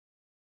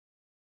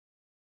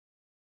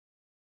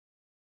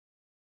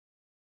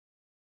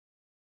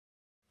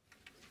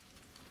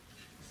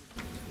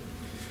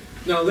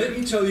Now let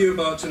me tell you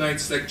about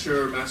tonight's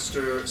lecturer,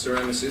 Master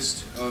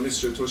Ceramicist,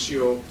 Mr.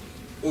 Toshio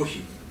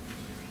Ohi,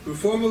 who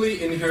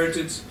formally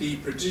inherited the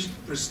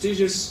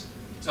prestigious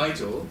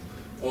title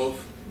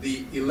of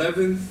the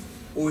 11th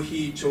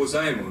Ohi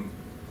Chozaemon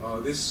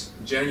this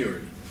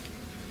January.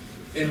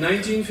 In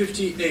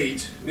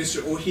 1958,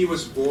 Mr. Ohi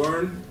was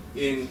born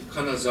in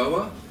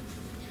Kanazawa.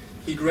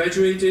 He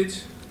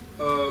graduated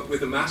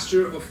with a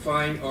Master of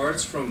Fine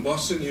Arts from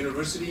Boston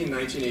University in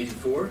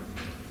 1984.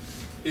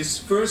 His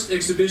first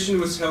exhibition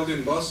was held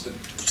in Boston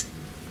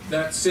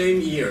that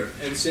same year,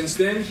 and since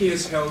then he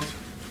has held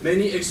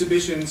many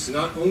exhibitions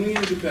not only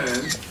in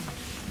Japan,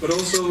 but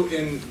also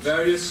in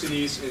various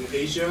cities in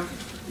Asia,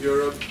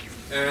 Europe,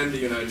 and the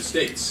United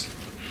States.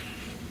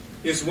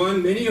 He has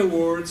won many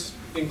awards,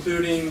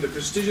 including the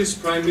prestigious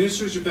Prime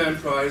Minister of Japan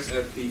Prize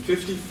at the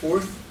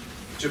 54th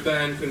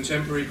Japan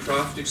Contemporary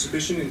Craft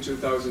Exhibition in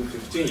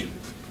 2015.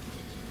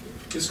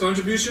 His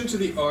contribution to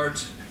the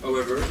art,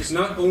 however, is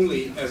not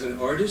only as an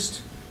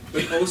artist,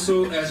 but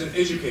also as an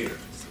educator.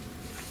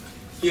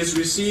 He has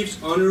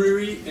received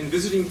honorary and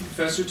visiting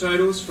professor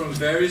titles from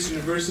various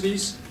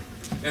universities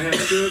and has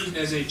served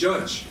as a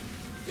judge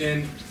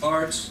in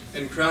art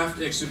and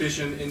craft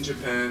exhibition in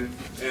Japan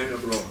and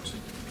abroad.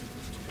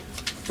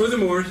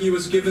 Furthermore, he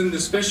was given the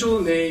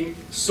special name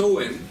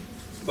Soen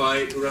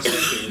by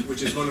Urasenke,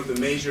 which is one of the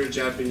major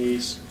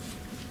Japanese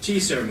tea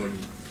ceremony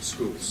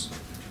schools.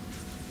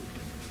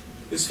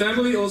 His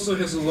family also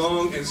has a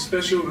long and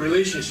special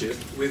relationship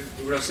with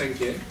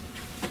Urasenke,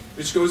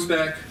 which goes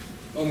back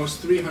almost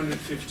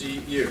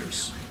 350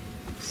 years.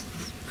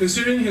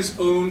 Considering his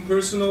own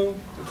personal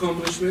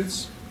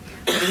accomplishments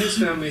and his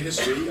family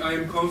history, I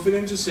am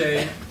confident to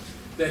say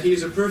that he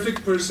is a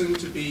perfect person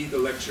to be the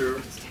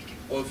lecturer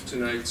of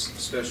tonight's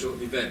special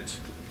event.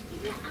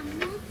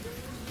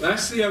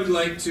 Lastly, I would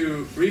like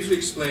to briefly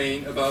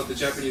explain about the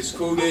Japanese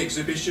Kōgei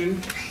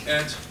exhibition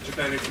at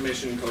Japan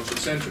Information and Culture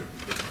Center.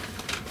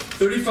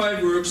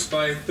 35 works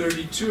by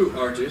 32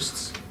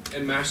 artists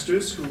and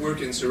masters who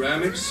work in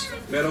ceramics,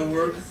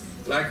 metalwork,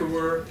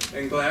 lacquerware,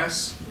 and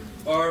glass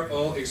are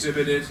all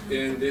exhibited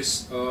in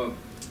this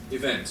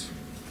event.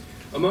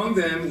 Among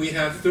them, we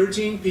have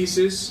 13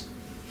 pieces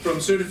from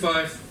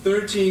certified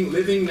 13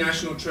 living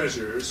national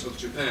treasures of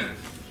Japan.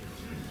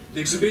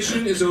 The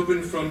exhibition is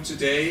open from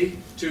today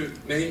to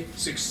May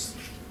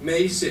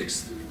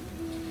 6th.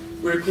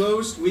 We're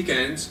closed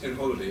weekends and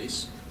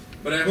holidays,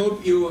 but I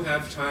hope you will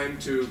have time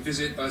to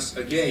visit us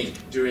again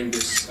during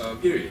this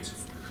period.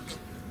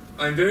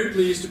 I'm very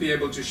pleased to be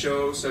able to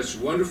show such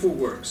wonderful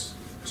works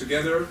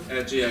together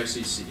at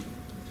JICC.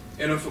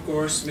 And of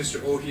course, Mr.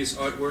 Ohi's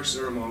artworks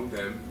are among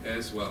them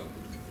as well.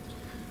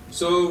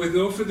 So with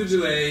no further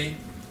delay,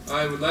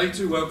 I would like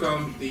to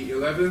welcome the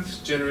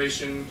 11th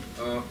generation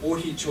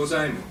Ohi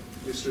Chozaemon,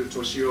 Mr.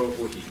 Toshio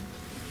Ohi.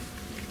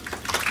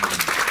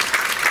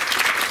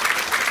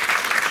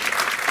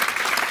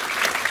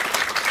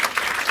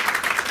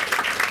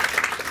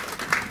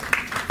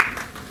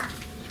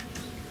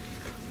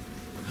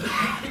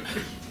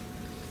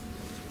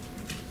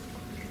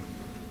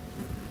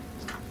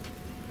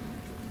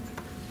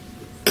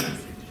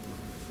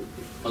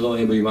 Hello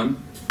everyone.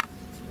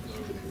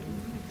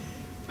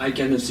 I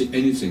cannot see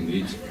anything,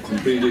 it's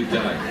completely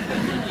dark.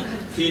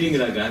 Feeling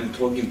like I'm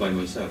talking by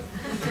myself.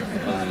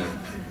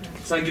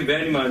 Thank you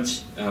very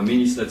much,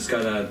 Minister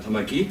Tsukada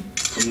Tamaki,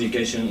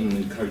 Communication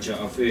and Culture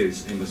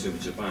Affairs, Embassy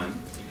of Japan,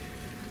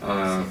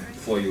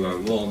 for your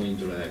warm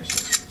introduction.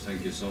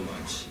 Thank you so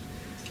much.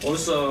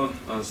 Also,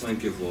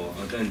 thank you for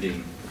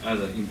attending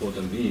other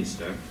important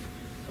minister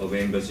of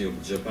Embassy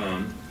of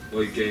Japan,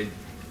 Kōgei,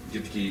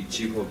 Deputy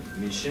Chief of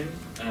Mission,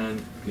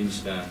 and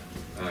Minister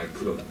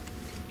Kuroda.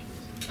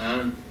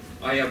 And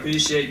I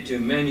appreciate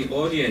many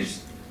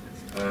audience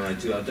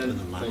to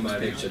attend for my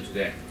lecture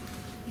today.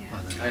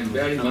 I'm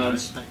very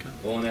much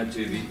honored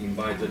to be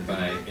invited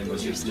by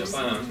Embassy of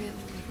Japan.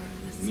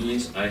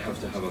 Means I have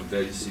to have a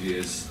very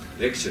serious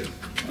lecture.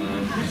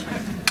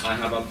 I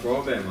have a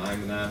problem.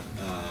 I'm not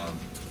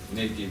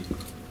native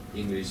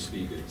English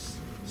speakers,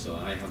 so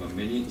I have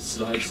many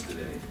slides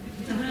today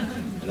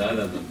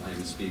rather than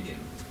I'm speaking.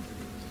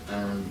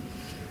 And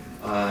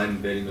I'm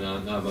very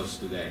nervous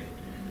today.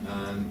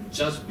 And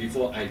just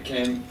before I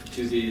came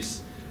to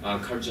this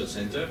culture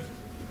center,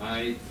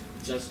 I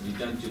just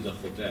returned to the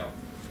hotel.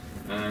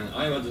 And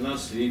I was not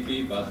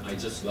sleepy, but I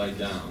just lie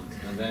down.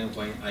 And then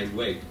when I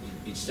wake,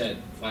 it said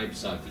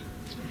 5:30.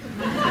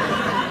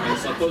 I'm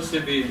supposed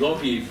to be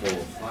lobby for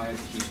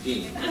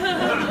 5:15.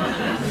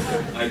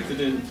 I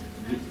couldn't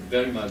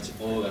very much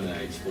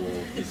organize for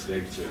this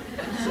lecture.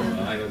 So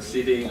I was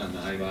sitting and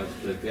I was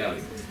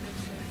preparing.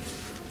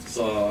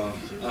 So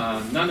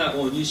Nana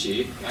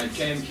Onishi, I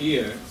came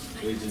here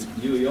with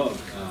New York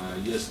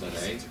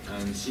yesterday,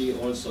 and she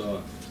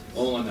also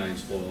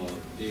organized for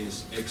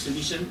this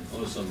exhibition,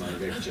 also my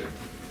lecture.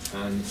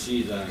 And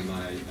she's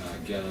my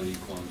gallery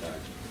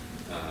contact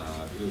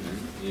woman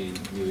in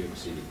New York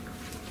City.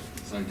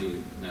 Thank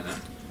you, Nana.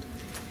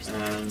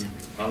 And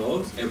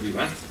hello,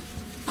 everyone.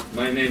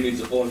 My name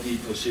is Ohi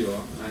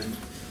Toshio, and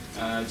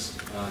as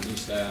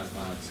Mr.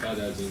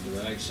 Tsukada's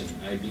introduction,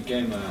 I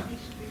became a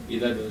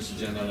 11th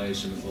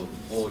generation of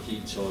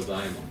Ohi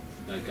Chozaemon,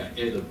 like an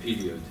Edo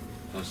period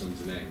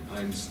person's name.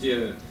 I'm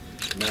still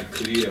not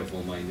clear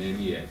for my name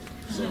yet.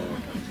 So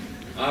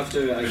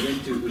after I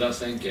went to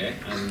Urasenke,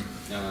 and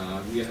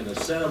we had a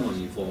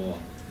ceremony for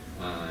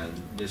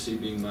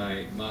receiving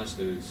my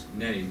master's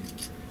name,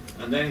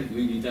 and then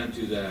we returned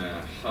to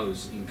the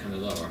house in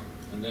Kanazawa,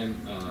 and then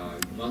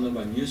one of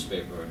our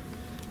newspaper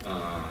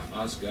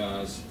asked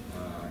us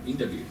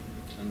interview,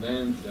 and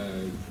then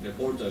the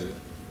reporter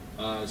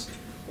asked,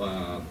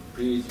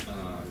 please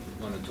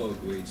want to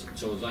talk with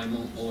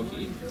Chozaemon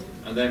Ohi,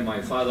 and then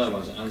my father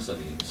was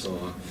answering,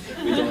 so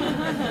we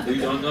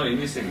don't know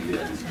anything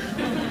yet.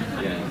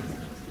 Yeah,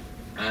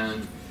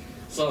 and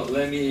so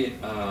let me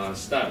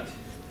start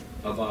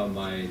about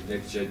my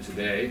lecture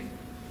today,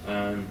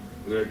 and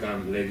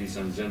welcome, ladies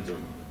and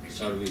gentlemen.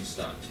 Shall we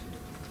start?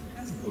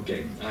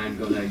 Okay, I'm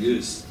gonna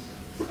use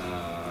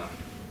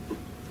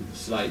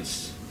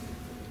slides.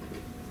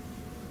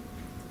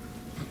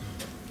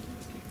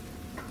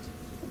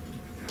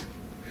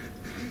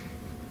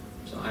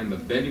 So I'm a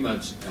very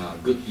much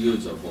good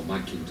user for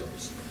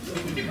Macintosh.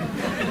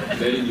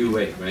 Very new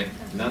way, right?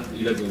 Not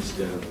 11th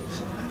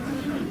generation.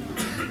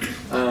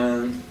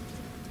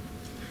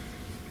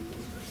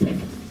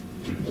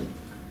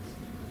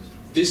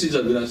 This is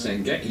a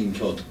Urasenke in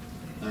Kyoto.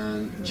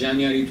 And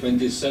January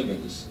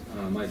 27th,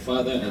 my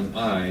father and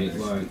I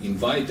were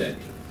invited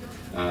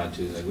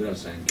to the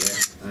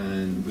Urasenke,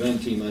 and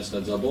Grand Tea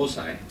Master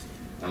Zabosai,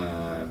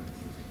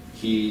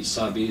 he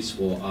serviced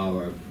for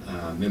our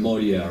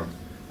memorial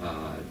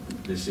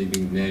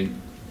receiving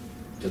name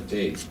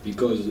today,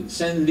 because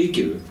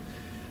Senrikyu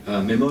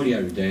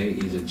Memorial Day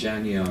is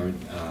January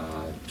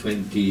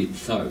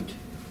 23rd.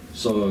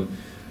 So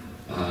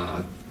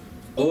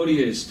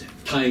earliest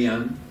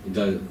Taiyan,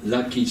 the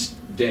luckiest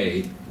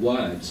day,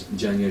 was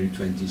January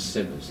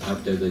 27th,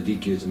 after the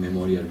Rikyu's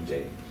Memorial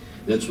Day.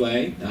 That's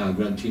why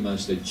Grand Tea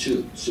Master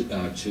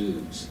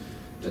choose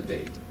the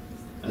day.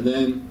 And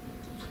then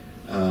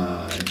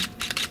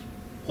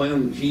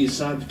when he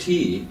served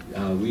tea,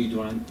 we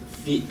drank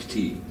thick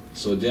tea.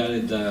 So there are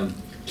the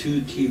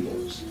two tea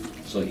bowls.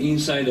 So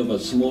inside of a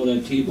smaller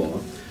tea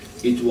bowl,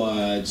 it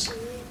was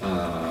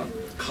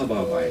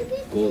covered by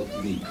gold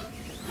leaf.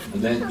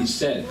 And then it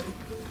said,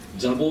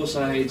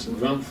 Zabosai's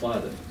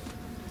grandfather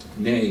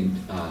named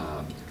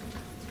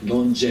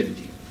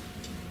longevity.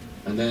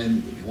 And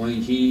then when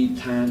he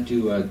turned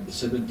to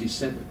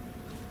 77,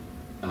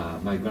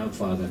 my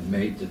grandfather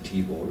made the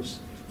tea bowls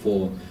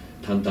for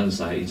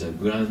Tantansai, is a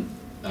grand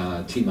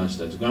tea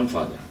master's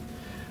grandfather.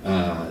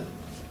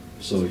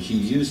 So he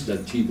used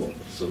the tea bowl,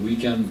 so we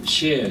can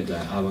share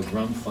our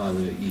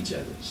grandfather each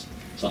other's.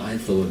 So I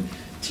thought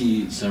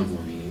tea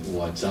ceremony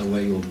or that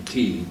way of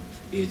tea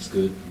is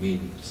good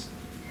meanings.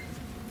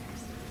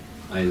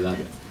 I love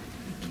it.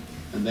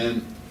 And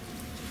then,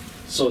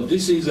 so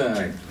this is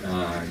a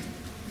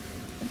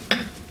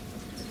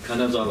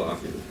Kanazawa.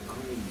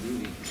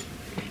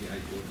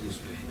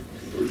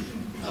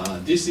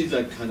 This is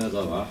a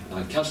Kanazawa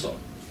castle.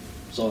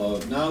 So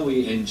now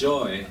we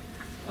enjoy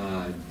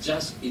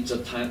just it's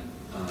a time,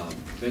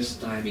 best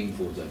timing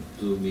for the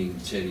blooming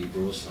cherry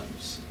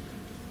blossoms.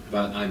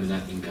 But I'm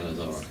not in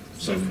Kanazawa.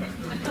 So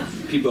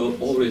people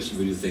always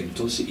will think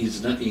Toshi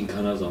is not in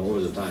Kanazawa all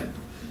the time.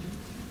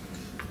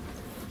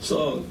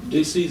 So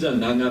this is a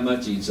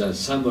Nagamachi, it's a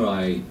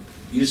samurai,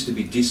 used to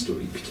be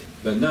district.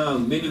 But now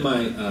many of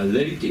my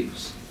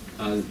relatives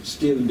are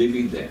still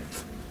living there.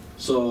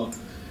 So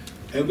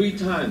every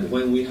time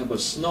when we have a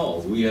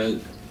snow, we are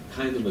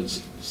kind of a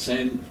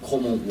same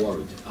common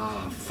word.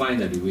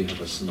 Finally we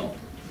have a snow.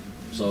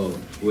 So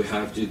we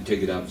have to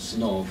take it up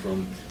snow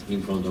from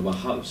in front of a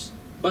house.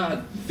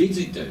 But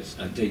visitors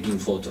are taking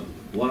photo.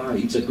 Wow,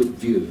 it's a good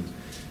view.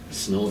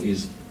 Snow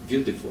is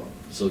beautiful.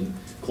 So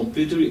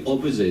completely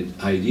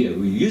opposite idea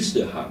we used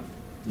to have.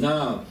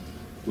 Now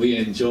we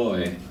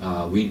enjoy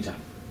winter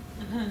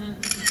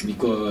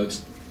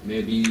because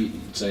maybe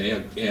it's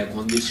an air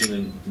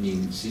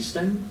conditioning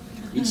system.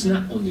 It's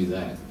not only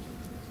that.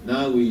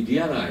 Now we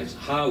realize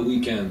how we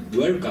can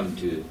welcome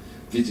to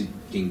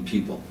visiting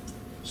people.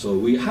 So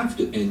we have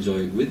to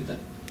enjoy with them.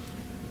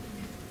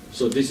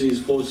 So this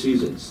is 4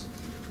 seasons.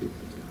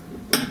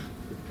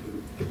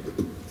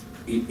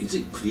 Is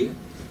it clear?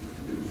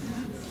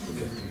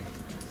 Okay.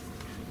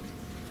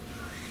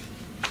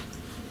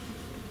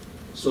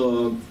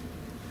 So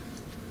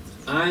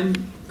I'm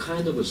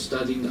kind of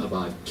studying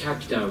about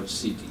capital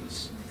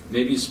cities,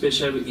 maybe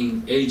especially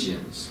in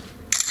Asian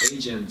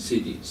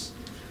cities.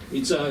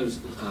 It's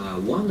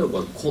one of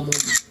a common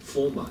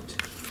format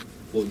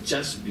for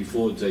just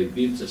before they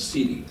build the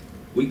city.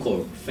 We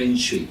call feng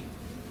shui.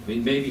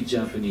 Maybe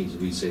Japanese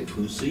we say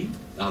fusui.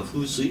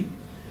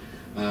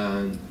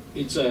 And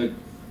it's a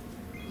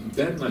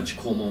very much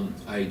common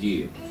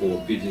idea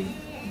for building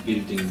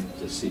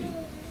the city.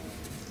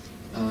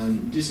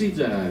 And this is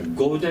a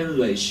golden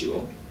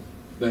ratio,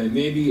 but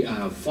maybe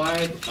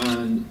 5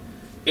 and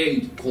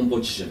 8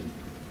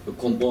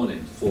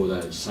 component for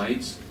the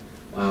sites.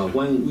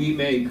 when we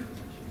make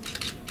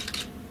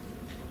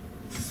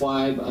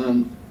 5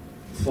 and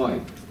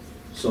 5,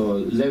 so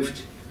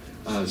left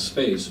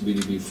space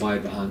will be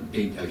 5 and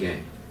 8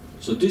 again.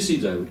 So this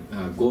is a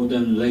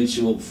golden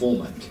ratio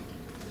format.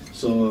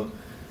 So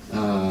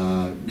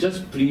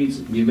just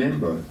please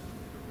remember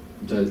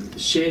the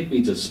shape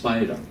is a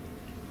spiral.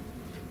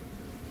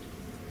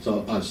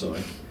 So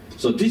sorry.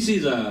 So this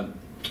is a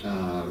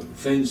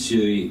Feng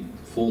Shui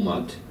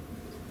format.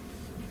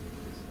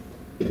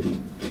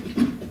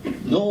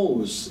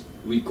 Nose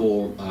we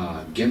call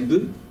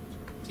genbu.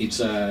 It's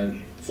a,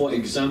 for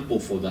example,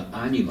 for the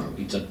animal,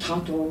 it's a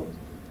turtle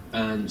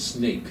and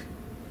snake.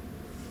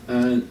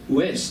 And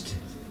west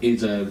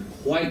is a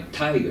white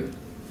tiger,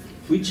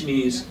 which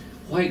means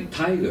white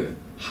tiger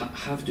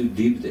have to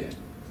live there.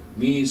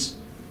 Means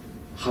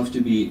have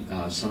to be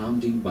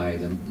surrounded by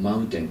the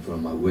mountain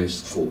from a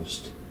west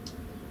coast.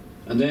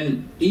 And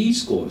then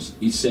east coast,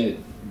 it said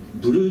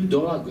blue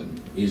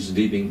dragon is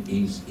living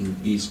in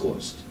east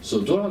coast.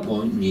 So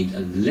dragon need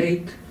a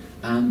lake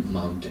and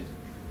mountain.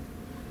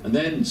 And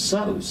then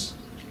south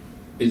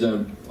is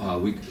a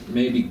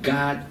maybe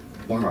god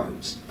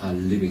birds are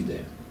living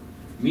there.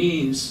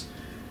 Means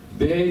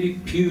very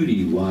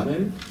pure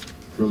water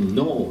from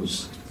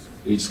north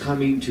is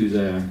coming to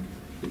the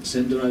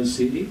central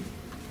city.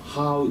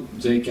 How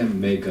they can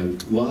make a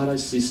water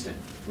system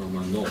from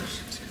a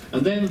north.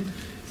 And then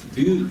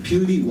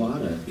pure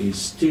water is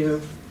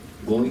still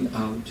going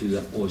out to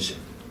the ocean.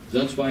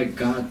 That's why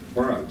god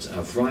birds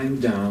are flying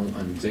down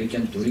and they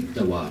can drink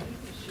the water.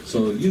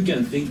 So you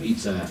can think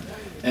it's an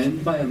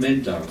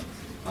environmental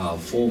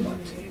format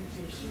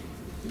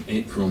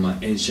from an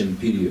ancient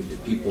period.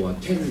 People are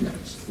telling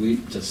us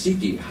the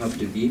city have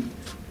to be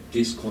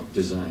this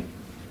design.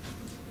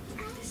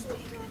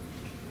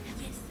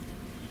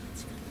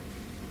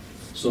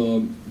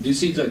 So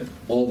this is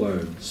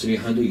over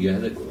 300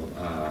 years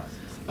ago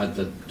at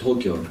the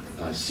Tokyo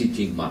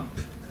city map.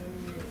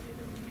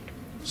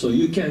 So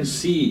you can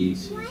see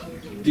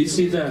this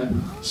is a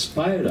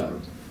spiral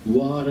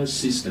water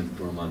system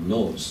from a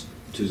north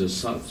to the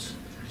south.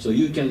 So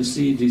you can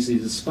see this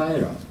is a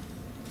spiral.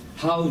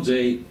 How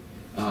they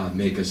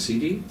make a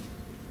city.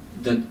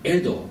 The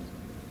Edo,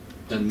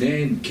 the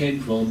name came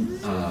from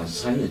a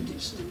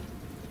scientist.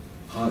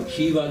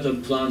 He was a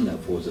planner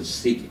for the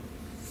city.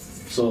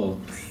 So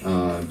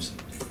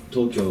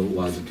Tokyo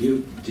was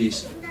built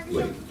this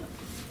way.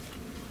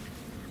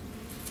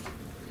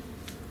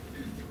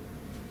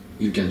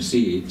 You can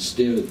see it's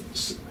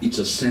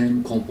the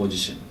same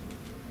composition.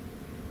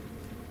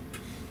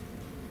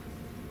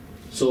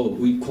 So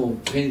we call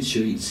Feng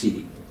Shui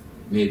city.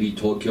 Maybe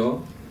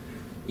Tokyo,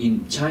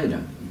 in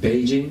China,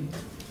 Beijing,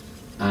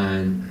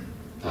 and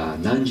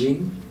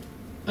Nanjing,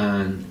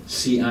 and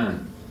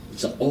Xi'an.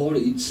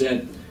 It's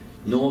a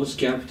north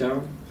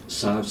capital,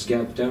 south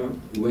capital,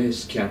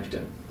 west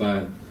capital.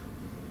 But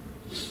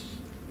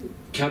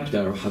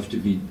capital have to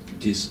be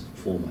this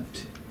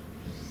format.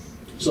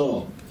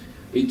 So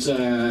it's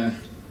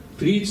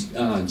please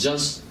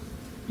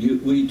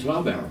we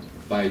travel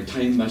by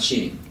time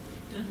machine.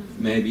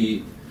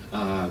 Maybe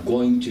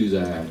going to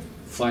the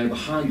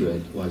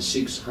 500 or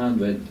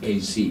 600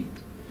 AC.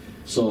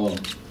 So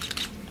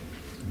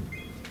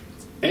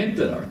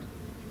emperor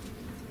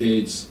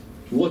is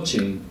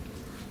watching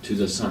to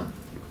the sun.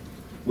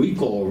 We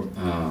call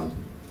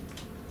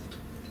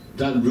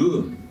that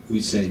room,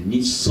 we say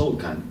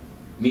Nissokan,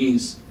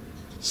 means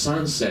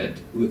sunset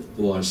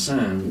or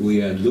sun,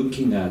 we are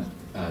looking at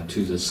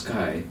to the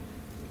sky,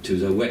 to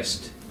the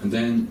west, and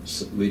then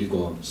we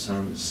go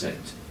sunset.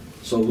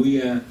 So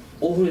we are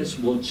always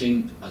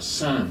watching a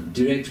sun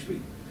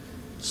directly.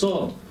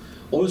 So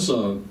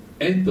also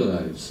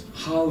emperors,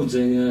 how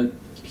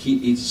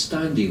he is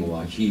standing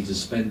or he is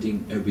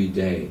spending every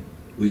day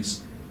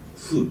with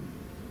food.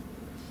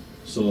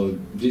 So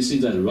this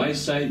is the right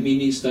side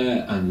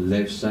minister and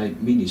left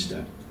side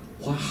minister.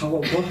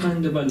 What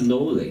kind of a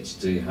knowledge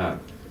they have?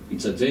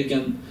 It's that they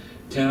can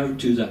tell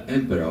to the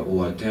emperor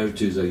or tell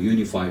to the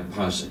unified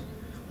person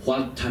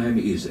what time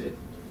is it,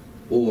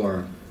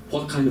 or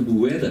what kind of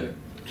weather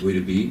will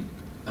it be,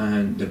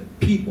 and the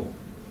people,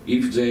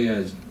 if they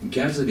are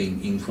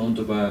gathering in front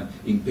of an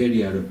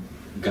imperial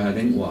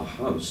garden or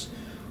house,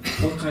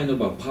 what kind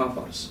of a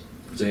purpose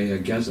they are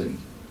gathering.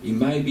 It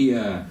might be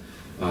a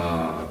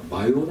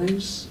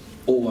violence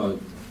or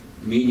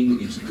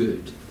meaning it's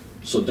good.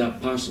 So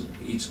that person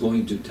is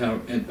going to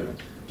tell emperor,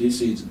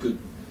 this is good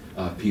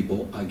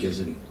people are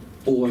gathering.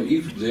 Or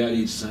if there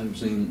is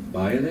something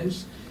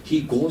violence,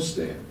 he goes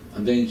there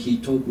and then he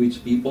talk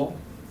with people.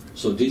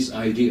 So this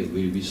idea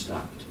will be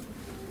stopped.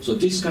 So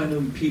this kind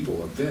of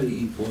people are very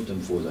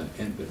important for the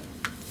emperor.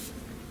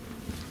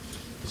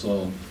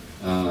 So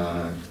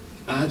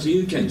as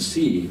you can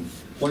see,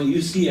 when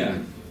you see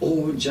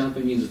all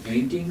Japanese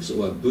paintings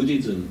or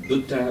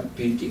Buddha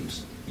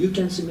paintings, you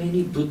can see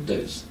many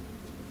Buddhas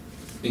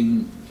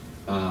in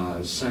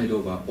side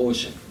of an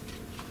ocean.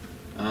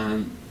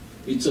 And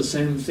it's the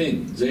same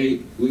thing.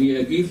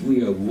 If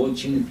we are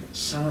watching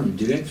sun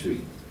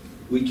directly,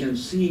 we can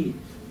see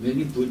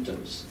many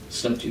Buddhas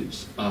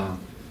statues are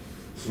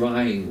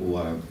flying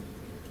or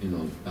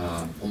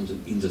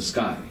in the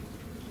sky.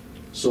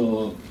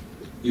 So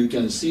you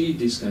can see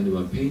this kind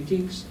of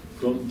paintings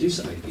from this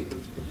idea.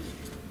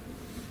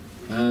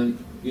 And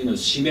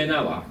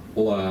Shimenawa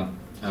or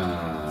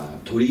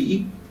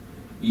Torii,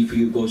 if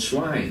you go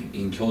shrine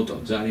in Kyoto,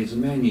 there is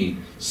many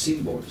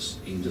symbols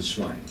in the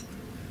shrine.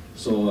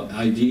 So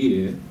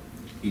idea,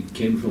 it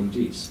came from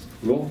this.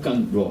 Rock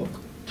and rock,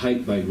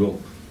 tied by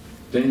rope.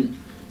 Then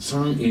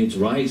sun is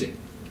rising,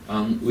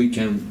 and we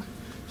can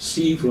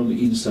see from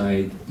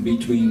inside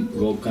between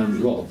rock and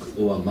rock,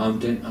 or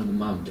mountain and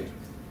mountain.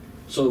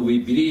 So we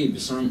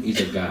believe sun is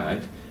a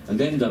god, and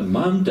then the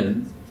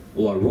mountain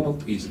or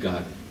rock is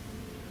god.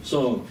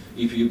 So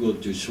if you go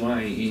to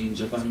shrine in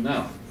Japan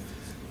now,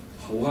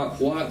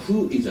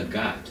 who is a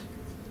god?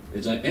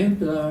 Is an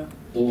emperor,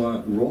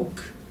 or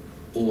rock,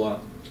 or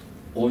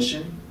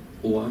ocean,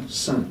 or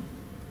sun?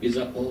 Is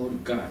all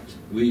god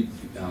we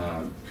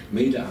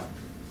made up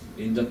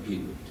in the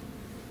period.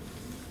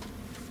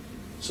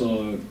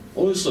 So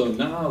also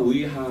now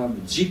we have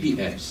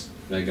GPS,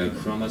 like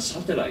from a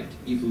satellite.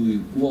 If we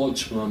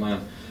watch from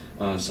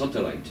a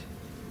satellite,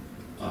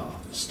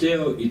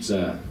 still it's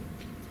a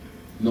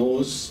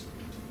north,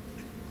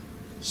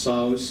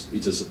 south,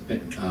 it's a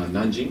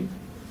Nanjing,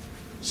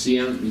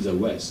 Xi'an is a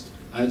west.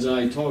 As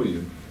I told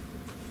you,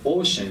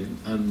 ocean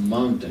and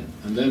mountain,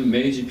 and then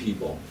Meiji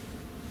people,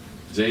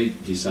 they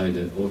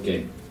decided,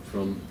 okay,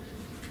 from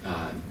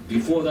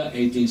before the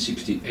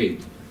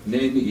 1868,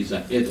 name is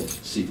Edo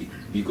city,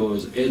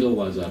 because Edo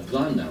was a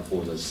planner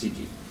for the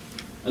city.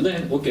 And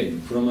then, okay,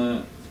 from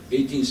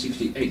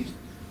 1868,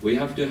 we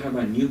have to have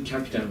a new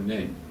capital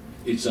name.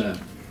 It's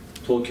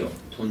Tokyo,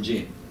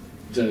 Tonjin.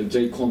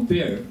 They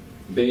compare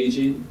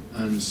Beijing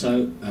and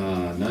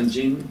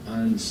Nanjing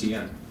and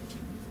Xi'an.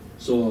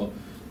 So,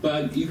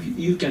 but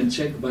you can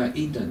check by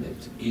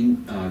internet.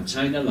 In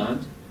China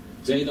land,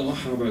 they don't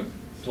have a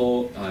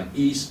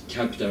East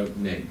capital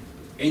name.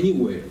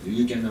 Anywhere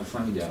you can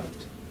find out.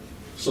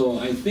 So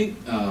I think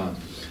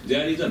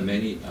there is a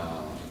many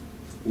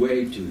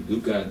way to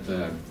look at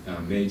the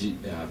Meiji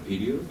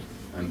period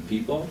and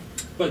people,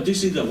 but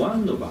this is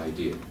one of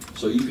ideas.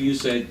 So if you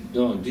say,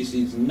 no, this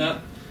is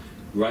not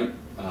right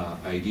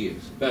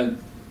ideas, but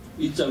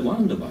it's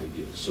one of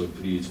ideas, so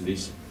please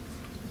listen.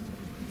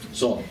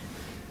 So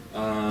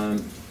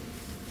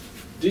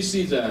this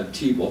is a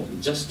tea-ball,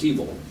 just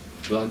tea-ball,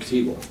 black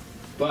tea-ball.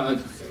 But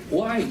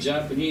why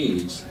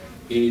Japanese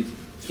is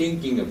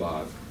thinking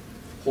about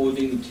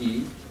holding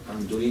tea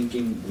and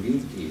drinking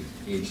green tea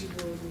is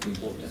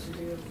important.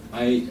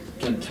 I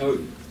can tell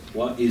you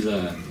what is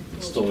a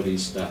story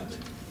start.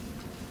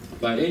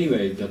 But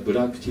anyway, the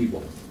black tea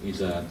ball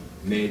is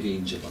made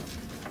in Japan.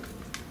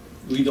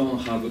 We don't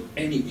have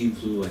any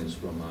influence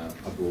from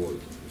abroad,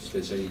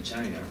 especially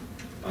China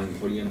and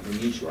Korean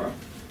Peninsula.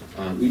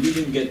 We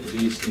didn't get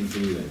this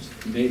influence.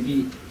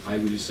 Maybe I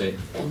will say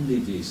only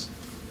this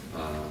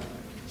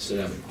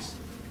ceramics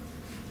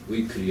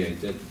we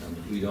created,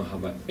 and we don't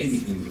have any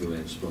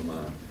influence from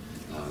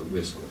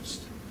West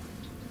Coast.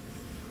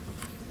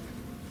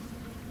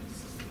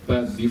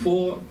 But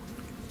before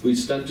we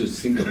start to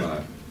think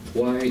about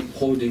why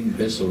holding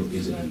vessel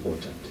is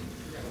important,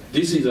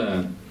 this is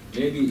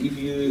maybe if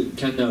you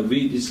can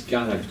read this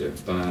character,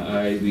 but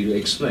I will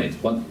explain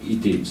what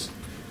it is.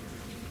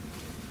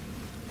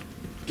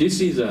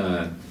 This is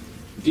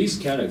this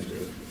character.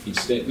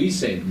 It's that we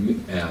say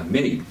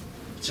Mei.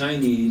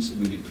 Chinese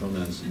will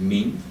pronounce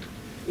Min.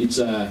 It's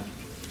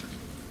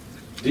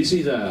this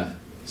is a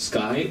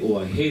sky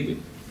or a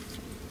heaven.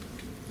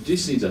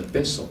 This is a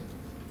vessel,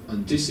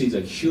 and this is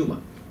a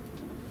human.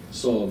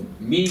 So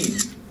Min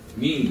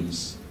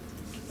means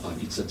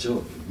it's a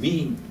joke.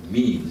 Min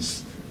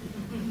means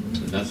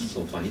that's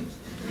so funny.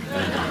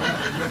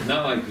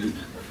 Now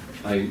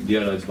I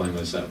realize by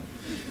myself.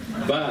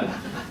 But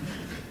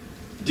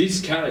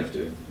this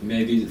character,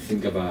 maybe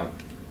think about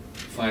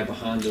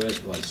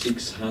 500 or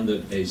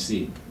 600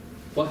 AC.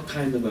 What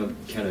kind of a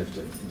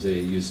character they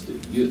used to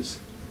use?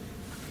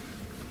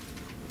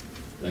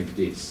 Like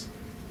this.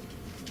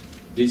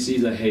 This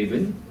is a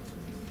haven.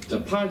 The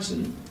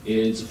person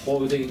is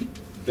holding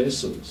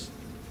vessels.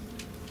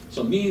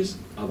 So it means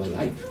our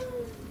life.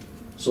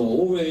 So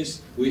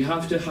always we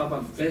have to have a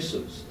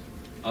vessels,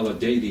 our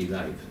daily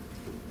life.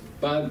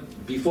 But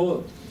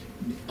before,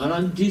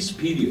 around this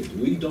period,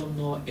 we don't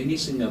know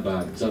anything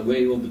about the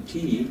way of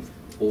tea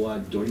or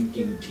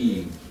drinking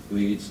tea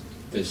with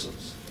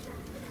vessels.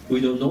 We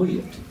don't know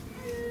yet.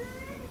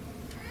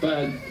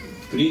 But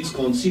please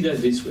consider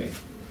this way.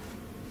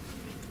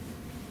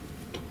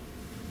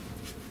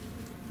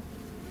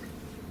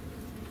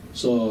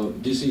 So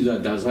this is a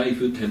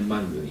Dazaifu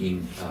Tenmanru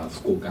in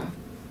Fukuoka.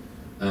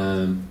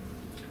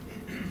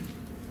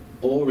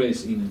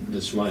 Always in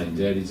the shrine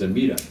there is a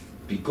mirror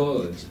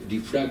because it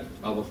reflects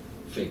our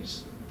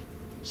face.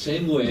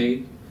 Same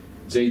way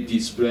they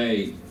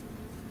display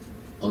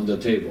on the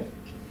table.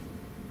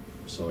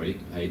 Sorry,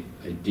 I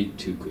did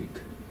too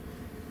quick.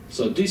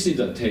 So this is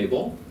a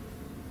table,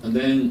 and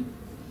then,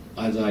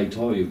 as I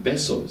told you,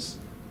 vessels.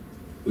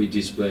 we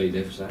display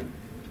left side.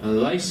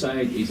 And right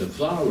side is the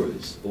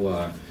flowers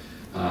or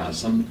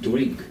some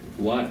drink,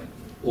 water.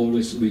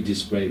 Always we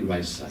display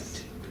right side.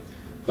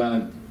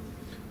 But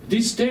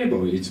this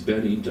table is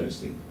very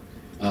interesting.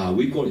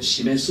 We call it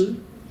shimesu.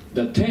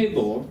 The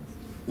table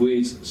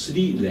with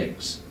 3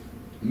 legs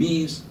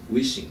means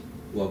wishing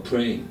or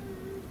praying.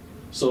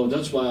 So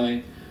that's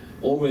why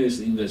always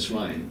in the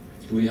shrine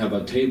we have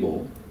a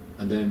table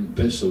and then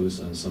vessels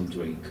and some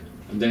drink.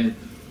 And then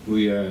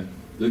we are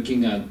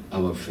looking at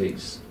our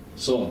face.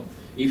 So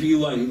if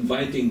you are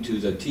inviting to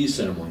the tea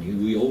ceremony,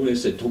 we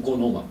always say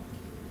tokonoma.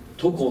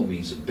 Toko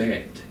means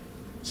bed.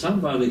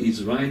 Somebody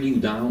is lying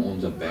down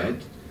on the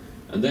bed,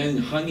 and then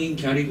hanging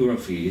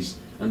calligraphies,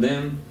 and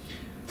then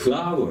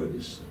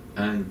flowers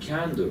and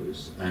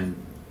candles and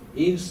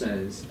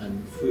incense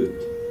and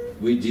food.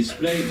 We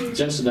display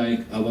just like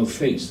our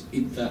face.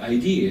 The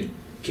idea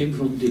came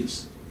from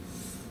this.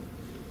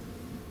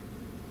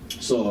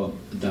 So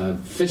the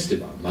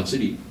festival,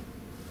 matsuri,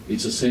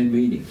 it's the same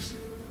meanings.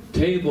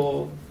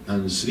 Table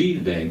and 3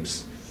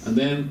 legs, and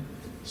then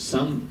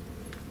some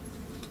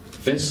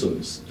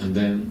vessels, and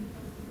then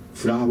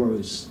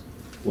flowers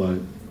or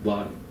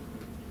water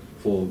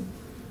for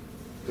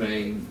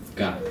praying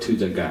God to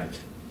the God.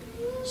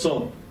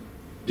 So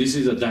this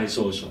is a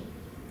daisosho,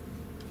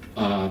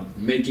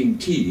 making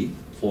tea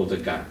for the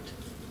God.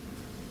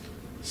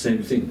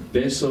 Same thing,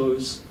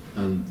 vessels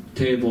and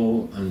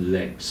table and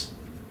legs.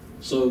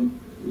 So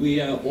we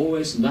are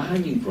always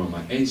learning from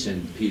an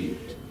ancient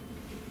period.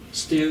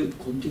 Still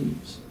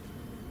continues.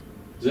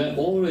 They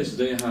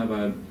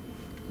have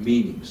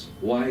meanings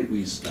why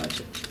we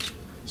started.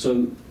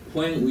 So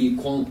when we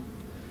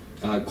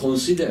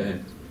consider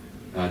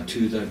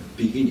to the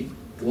beginning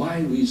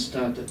why we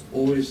started,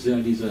 always there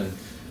is an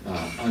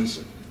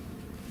answer.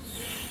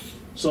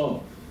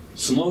 So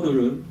small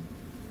room,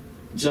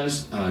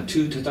 just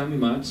 2 tatami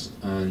mats,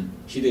 and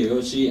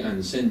Hideyoshi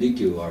and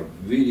Senrikyu are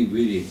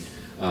really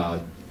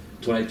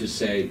try to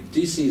say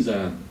this is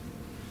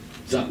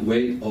that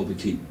way of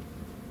tea.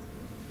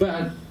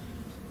 But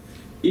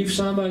if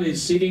somebody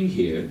is sitting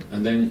here,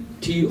 and then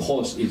tea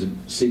host is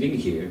sitting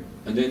here,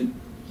 and then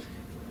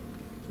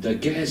the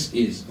guest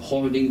is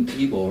holding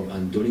tea bowl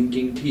and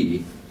drinking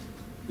tea,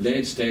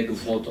 let's take a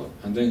photo,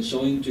 and then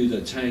showing to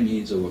the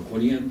Chinese or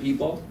Korean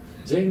people,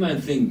 they might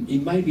think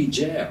it might be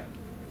jail.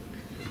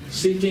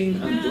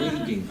 Sitting and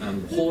drinking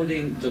and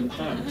holding the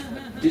hand.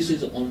 This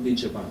is only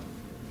Japan.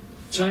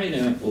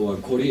 China or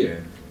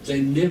Korea,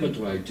 they never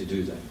try to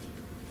do that.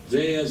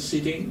 They are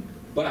sitting,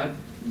 but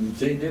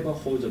they never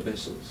hold the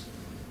vessels.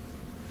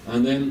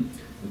 And then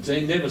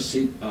they never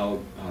sit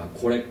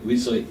correct, we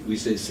say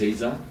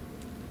seiza.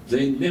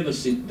 They never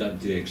sit that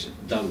direction,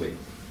 that way.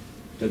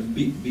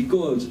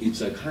 Because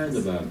it's a kind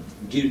of a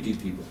guilty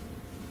people.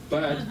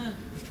 But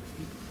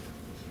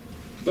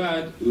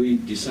we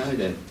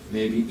decided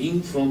maybe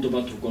in front of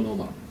a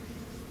tokonoma,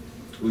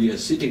 we are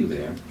sitting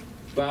there,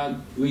 but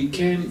we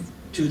came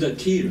to the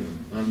tea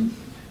room, and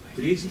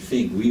please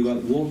think, we were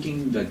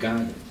walking the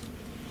garden.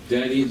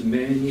 There is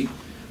many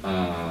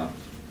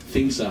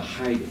things are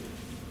hiding,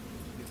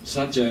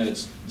 such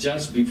as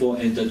just before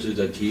enter to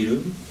the tea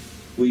room,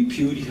 we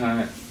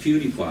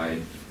purify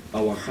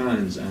our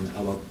hands and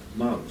our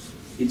mouth.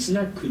 It's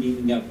not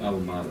cleaning up our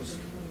mouth.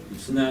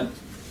 It's not,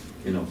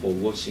 for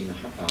washing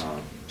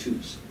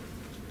tooth.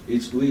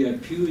 We are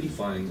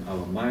purifying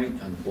our mind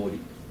and body.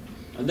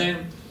 And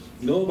then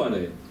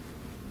nobody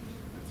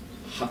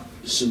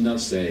should not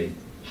say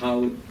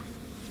how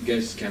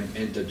guests can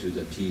enter to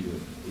the tea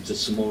room. It's a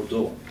small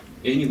door.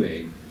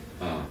 Anyway,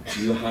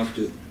 you have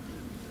to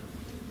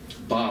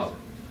bow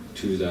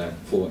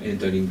for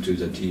entering to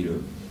the tea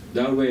room.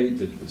 That way,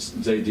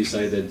 they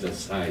decided the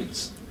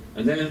sides.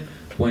 And then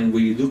when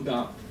we look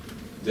up,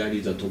 there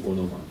is a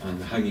tokonoma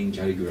and hanging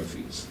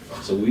calligraphies.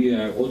 So we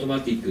are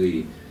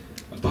automatically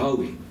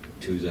bowing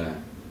to the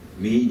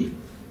meaning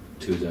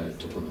to the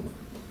tokonoma.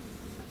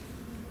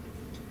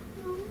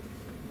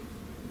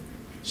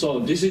 So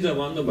this is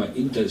one of my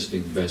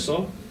interesting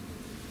vessel.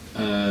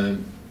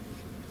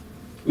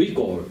 We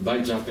call,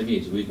 by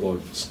Japanese, we call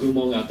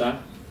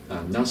tsukumogata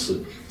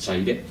nasu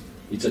chaire.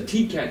 It's a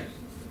tea caddy.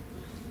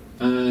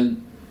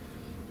 And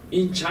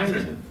in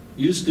China,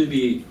 used to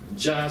be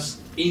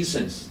just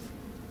incense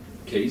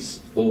case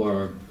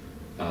or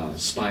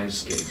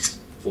spice case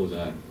for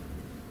the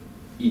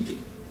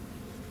eating.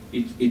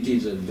 It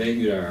is a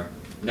regular,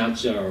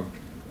 natural,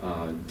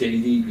 daily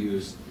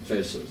use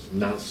vessels,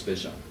 not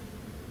special.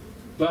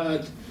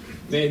 But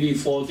maybe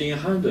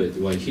 1400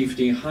 or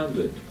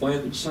 1500,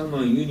 when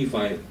someone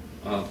unified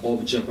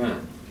of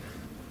Japan,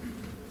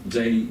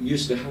 they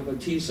used to have a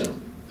tea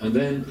ceremony, and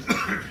then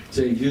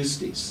they use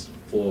this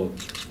for,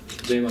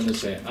 they want to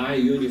say, I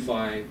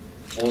unify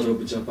all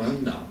of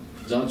Japan now.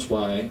 That's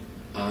why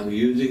I'm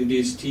using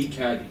this tea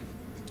caddy.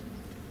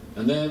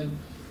 And then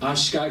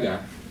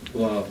Ashikaga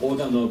or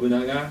Oda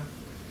Nobunaga,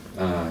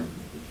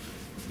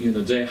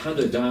 they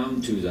handed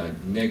down to the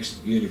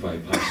next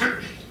unified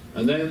person.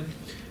 And then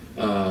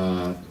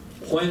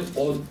when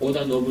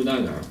Oda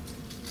Nobunaga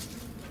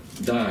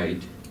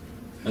died,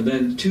 And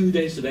then 2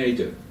 days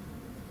later,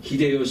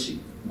 Hideyoshi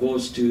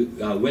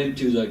went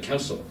to the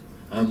castle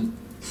and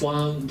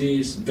found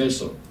this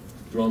vessel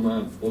from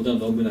Oda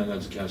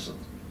Nobunaga's castle.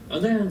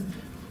 And then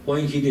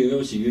when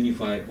Hideyoshi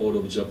unified all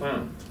of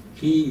Japan,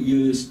 he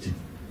used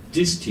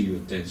these tea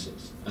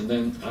utensils. And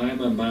then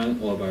I'm a man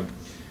of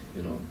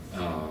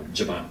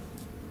Japan.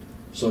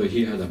 So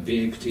he had a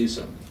big tea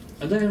salon.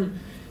 And then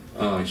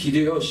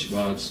Hideyoshi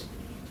was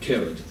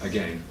killed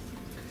again.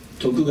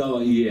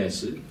 Tokugawa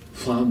Ieyasu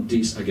found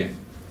this again.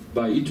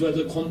 But it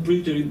was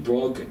completely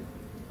broken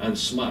and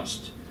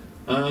smashed.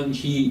 And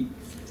he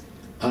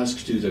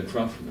asked to the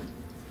craftsman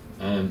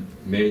and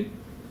made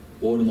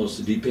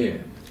almost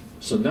repair.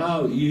 So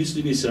now it used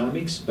to be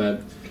ceramics,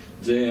 but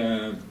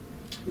they're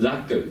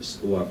lacquers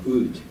or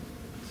wood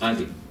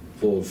adding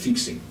for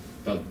fixing.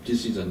 But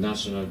this is a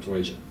national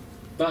treasure.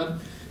 But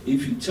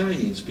if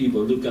Chinese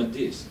people look at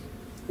this,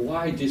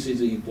 why this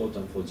is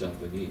important for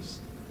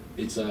Japanese?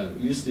 It's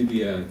used to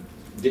be a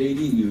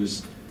daily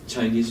use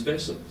Chinese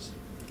vessels,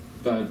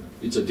 but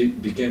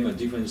became a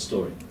different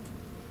story.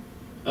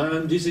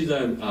 And this is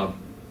a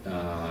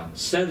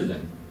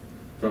settlement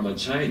from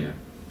China,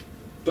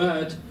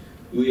 but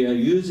we are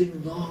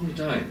using long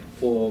time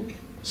for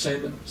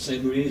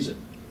same reason.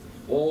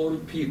 All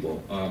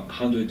people are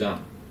handed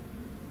down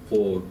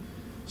for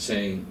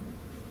saying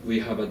we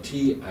have a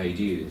tea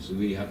ideas.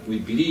 We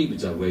believe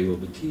the way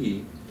of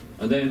tea,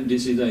 and then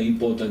this is an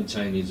important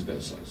Chinese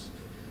vessels.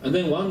 And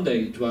then one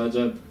day it was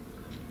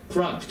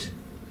cracked,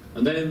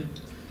 and then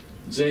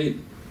they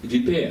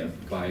repair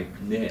by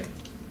nail.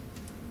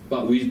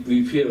 But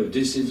we feel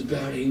this is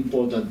very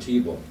important tea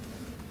bowl.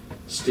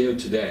 Still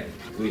today,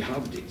 we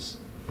have this.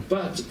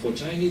 But for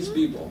Chinese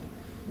people,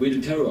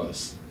 will tell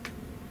us,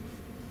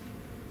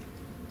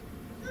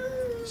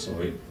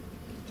 sorry,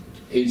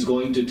 he's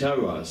going to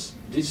tell us,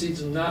 this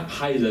is not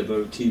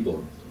high-level tea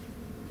bowl.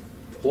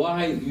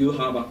 Why you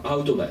have an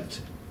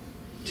outlet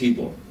tea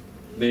bowl?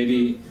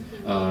 Maybe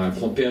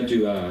compared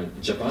to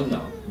Japan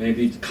now,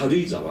 maybe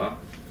Kanazawa,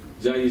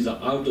 there is an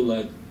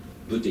outlet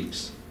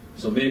boutiques.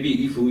 So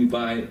maybe if we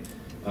buy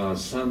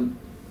some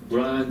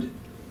brand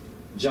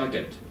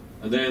jacket,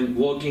 and then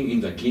walking in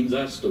the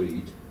Ginza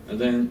street, and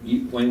then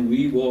when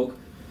we walk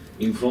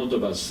in front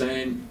of the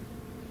same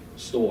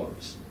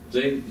stores,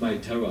 they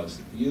might tell us,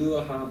 you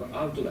have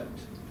outlet.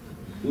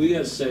 We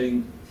are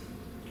saying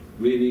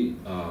really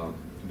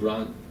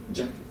brand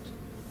jacket.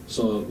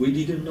 So we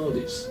didn't know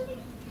this.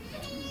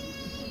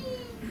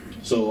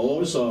 So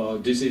also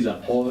this is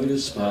an oil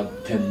spot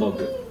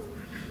tenmoku.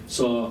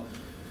 So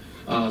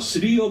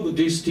 3 of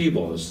these tea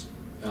bowls,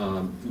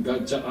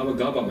 our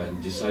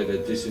government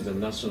decided this is a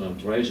national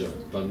treasure,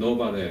 but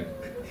nobody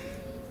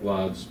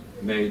was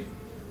made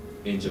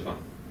in Japan.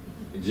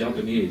 The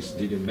Japanese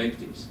didn't make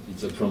this.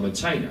 It's from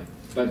China.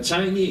 But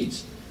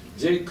Chinese,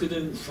 they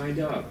couldn't find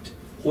out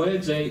where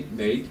they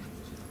made.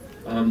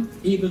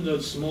 Even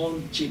the small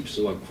chips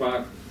or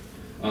cracked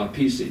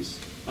pieces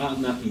are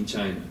not in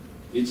China.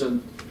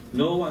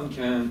 No one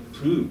can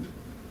prove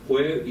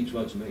where it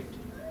was made.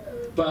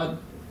 But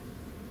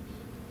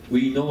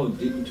we know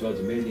that it was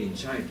made in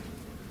China.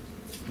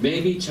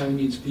 Maybe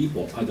Chinese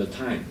people at the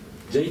time,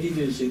 they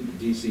didn't think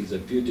this is a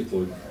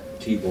beautiful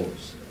tea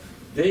bowls.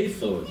 They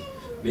thought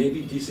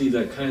maybe this is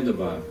a kind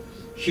of a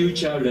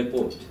future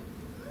report.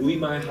 We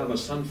might have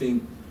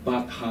something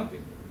bad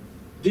happen.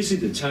 This is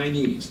the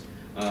Chinese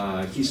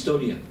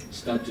historian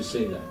start to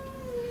say that.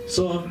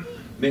 So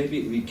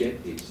maybe we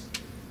get this.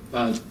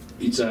 But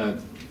it's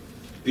a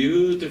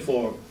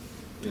beautiful,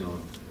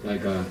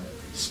 like a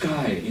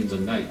sky in the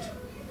night.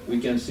 We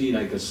can see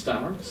like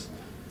stars,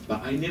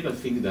 but I never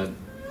think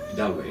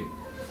that way.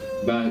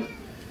 But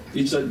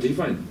it's a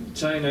different.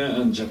 China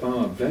and Japan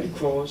are very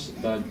close,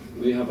 but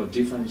we have a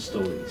different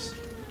stories.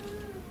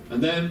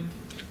 And then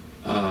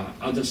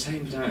at the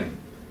same time,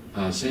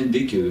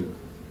 Senrikyu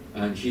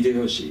and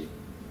Hideyoshi,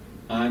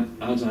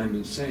 as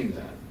I'm saying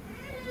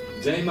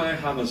that, they might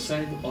have the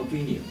same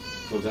opinion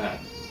for that.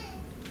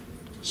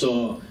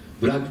 So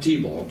black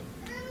tea bowl,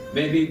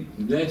 maybe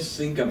let's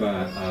think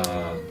about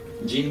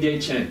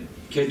Jindei Chen,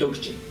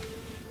 Keitokujin.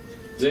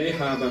 They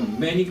have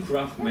many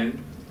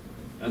craftsmen,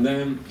 and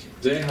then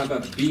they have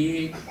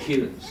big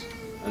kilns,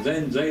 and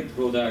then they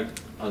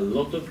product a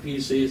lot of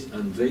pieces,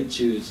 and they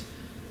choose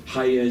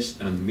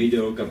highest and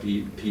mediocre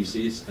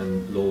pieces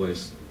and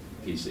lowest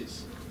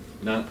pieces.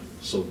 Not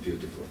so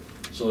beautiful.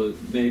 So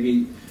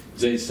maybe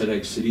they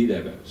select 3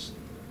 levels,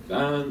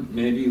 and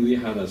maybe we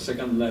have a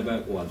 2nd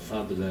level or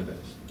 3rd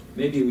levels.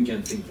 Maybe we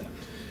can think that.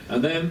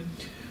 And then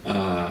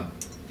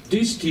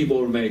these tea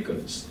bowl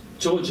makers,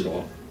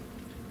 Chojiro,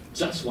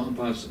 just one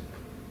person,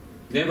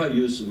 never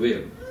use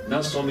wheel,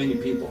 not so many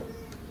people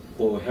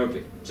for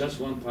helping, just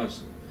one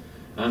person,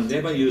 and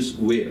never use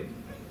wheel,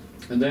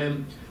 and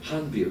then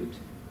hand build,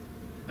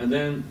 and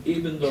then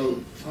even though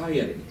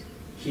firing,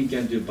 he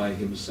can do by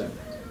himself.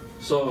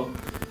 So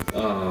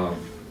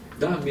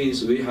that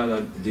means we had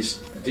a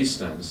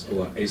distance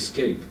or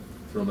escape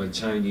from a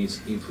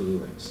Chinese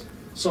influence.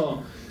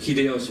 So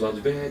Hideyoshi was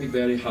very,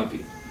 very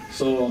happy.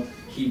 So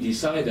he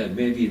decided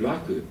maybe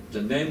Raku,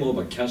 the name of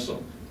a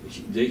castle,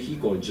 he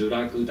called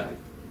Jurakudai.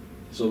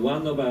 So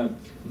one of a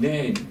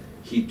name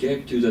he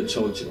gave to the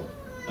Chojiro.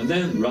 And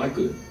then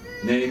Raku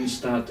name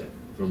started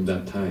from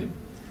that time.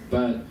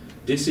 But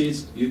this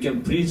is, you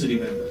can please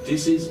remember,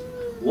 this is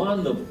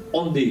one of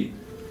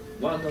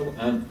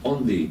an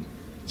only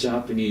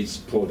Japanese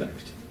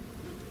product.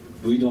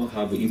 We don't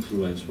have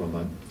influence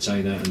from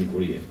China and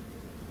Korea.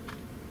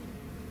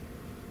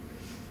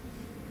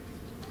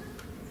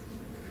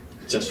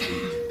 Just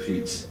read,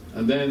 please.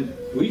 And then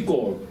we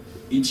call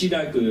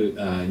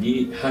Ichiraku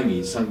ni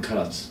Hagi san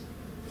karatsu.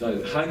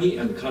 The Hagi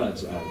and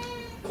karatsu are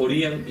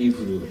Korean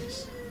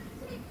influence.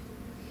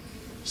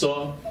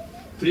 So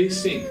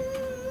please think.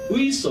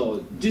 We saw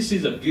this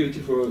is a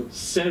beautiful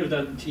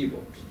Seldan tea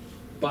box,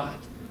 but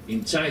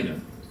in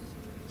China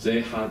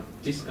they had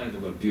this kind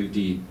of a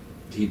beauty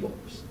tea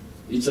box.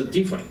 It's a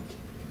different.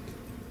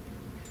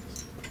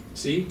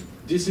 See,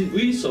 this is,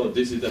 we saw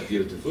this is a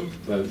beautiful,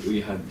 but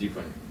we had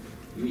different.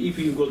 If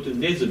you go to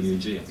Nezu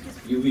Museum,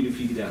 you will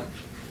figure out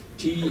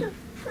tea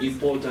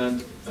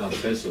important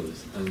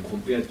vessels and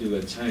compared to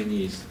the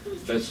Chinese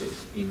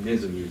vessels in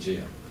Nezu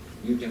Museum,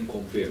 you can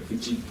compare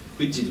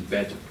which is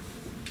better.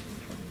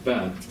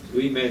 But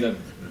we made a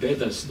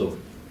better story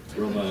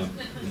from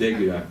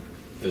regular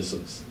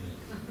vessels.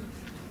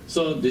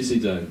 So this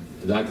is a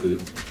Raku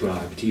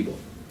Prague tea bowl.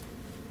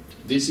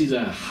 This is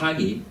a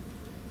Hagi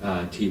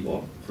tea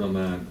bowl from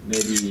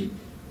maybe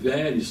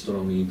very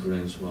strong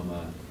influence from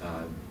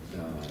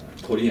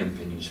Korean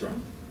peninsula.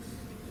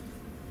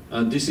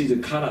 And this is a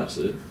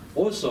karatsu,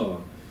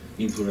 also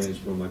influence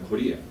from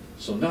Korea.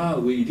 So now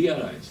we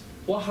realize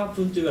what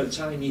happened to a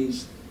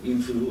Chinese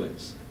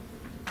influence.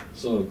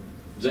 So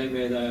they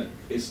made a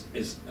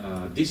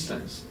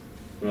distance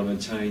from a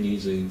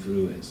Chinese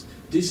influence.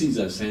 This is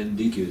a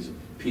Senriku's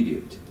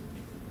period.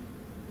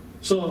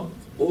 So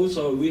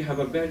also we have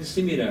a very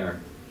similar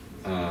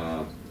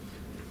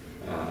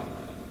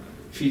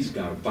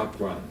physical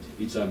background.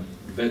 It's a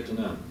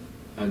Vietnam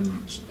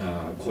and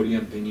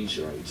Korean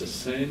peninsula. It's the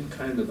same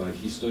kind of a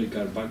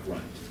historical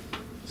background.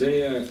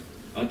 They are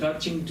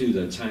attaching to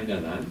the China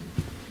land,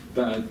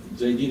 but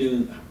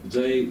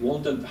they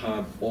wanted to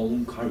have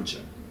own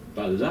culture.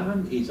 But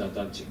land is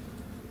attaching.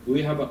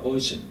 We have an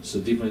ocean, it's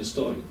a different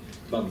story.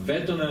 But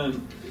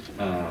Vietnam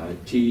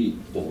tea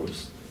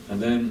bowls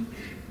and then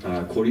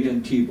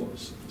Korean tea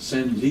bowls,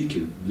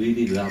 Senriku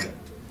really love it.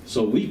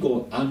 So we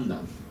call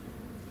Annam.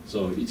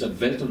 So it's a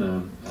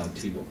Vietnam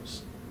tea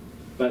bowls.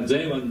 But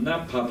they were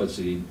not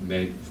purposely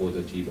made for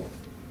the tea bowl.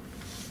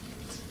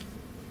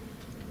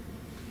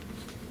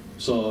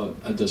 So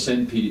at the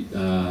same period,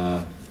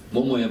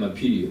 Momoyama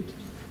period,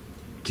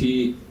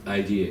 tea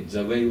idea,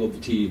 the way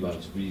of tea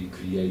was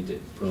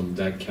recreated from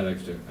that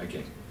character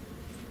again.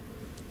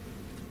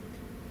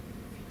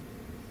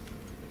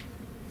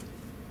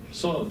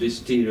 So this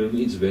tea room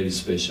is very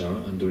special,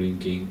 and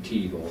drinking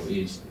tea bowl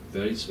is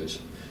very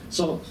special.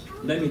 So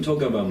let me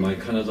talk about my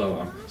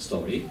Kanazawa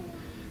story.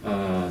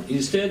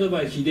 Instead of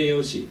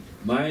Hideyoshi,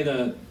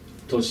 Maeda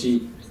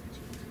Toshi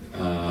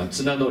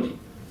Tsunanori,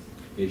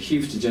 a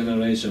fifth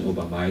generation of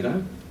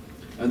Maeda,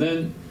 and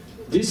then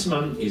this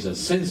man is a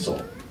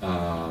Senso.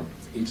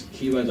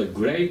 He was a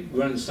great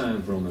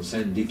grandson from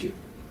Senriku.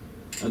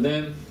 And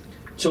then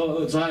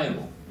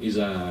Chozaemon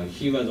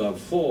he was a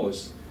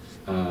fourth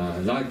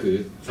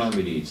Raku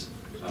family's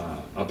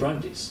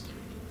apprentice,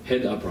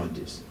 head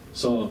apprentice.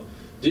 So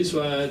this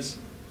was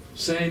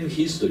same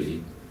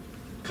history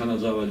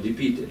Kanazawa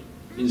repeated.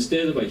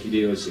 Instead of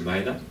Hideyoshi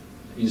Maeda,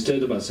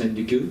 instead of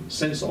Senriku,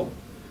 Senso,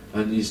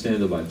 and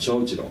instead of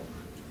Chojiro,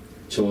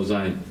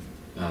 Chozaemon,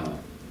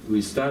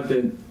 we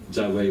started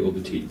the way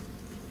of tea.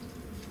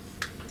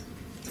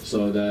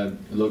 So the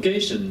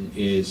location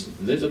is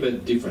a little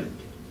bit different.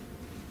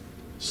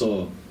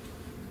 So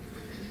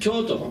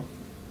Kyoto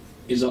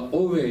is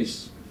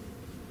always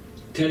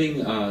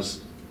telling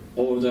us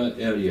all the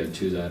area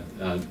to the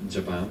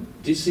Japan.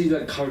 This is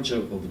the culture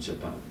of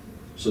Japan.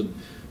 So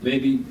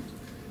maybe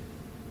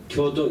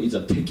Kyoto is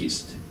a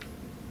text.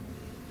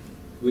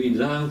 We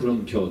learn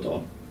from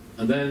Kyoto,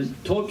 and then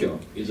Tokyo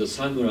is a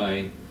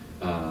samurai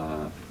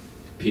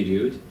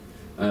period.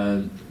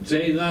 And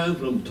they learn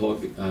from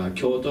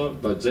Kyoto,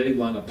 but they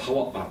want to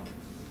power up,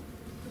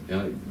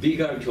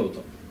 bigger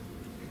Kyoto.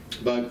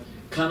 But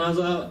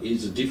Kanazawa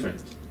is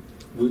different.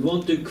 We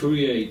want to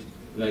create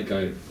like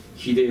a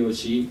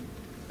Hideyoshi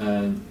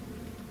and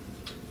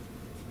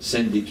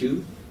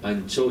Senriku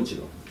and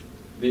Chojiro.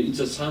 It's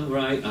a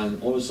samurai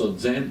and also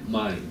Zen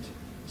mind.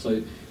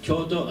 So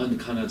Kyoto and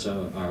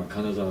Kanazawa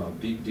are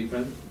big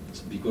different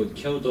because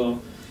Kyoto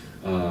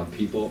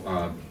people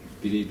are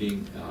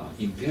believing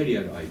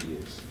imperial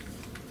ideas.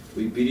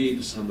 We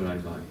believe samurai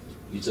mind.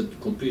 It's a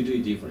completely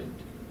different.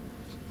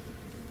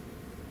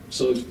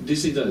 So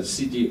this is the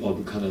city of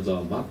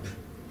Kanazawa map,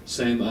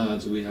 same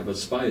as we have a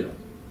spiral,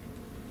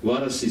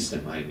 water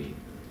system I mean.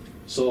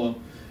 So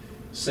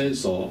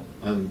Senso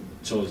and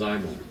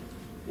Chozaemon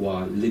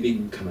were living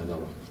in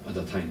Kanazawa at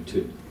the time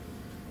too.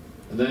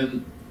 And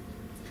then,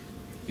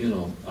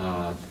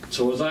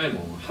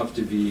 Chozaemon have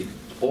to be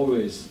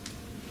always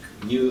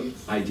new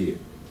idea.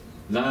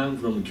 Learn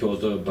from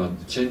Kyoto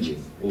but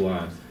changing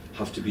or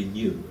have to be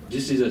new.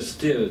 This is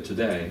still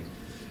today,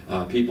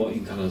 people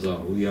in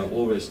Kanazawa, we are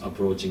always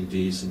approaching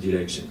this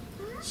direction.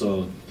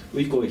 So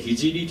we call it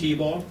hijiri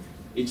T-ball.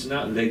 It's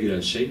not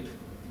regular shape.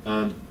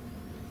 And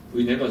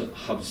we never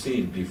have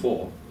seen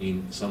before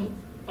in some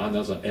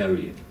another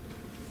area.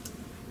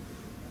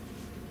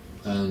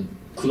 And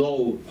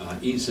claw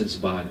incense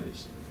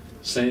burners,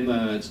 same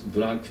as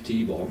black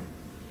T-ball,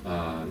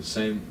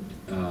 same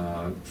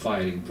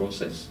firing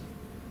process.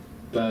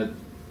 But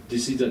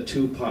this is the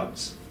two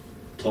parts,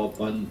 top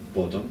and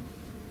bottom.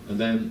 And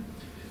then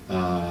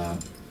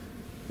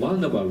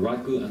one of our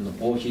raku and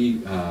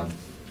ohi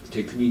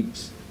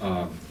techniques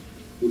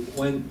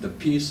when the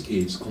piece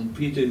is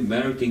completely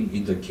melting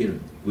in the kiln,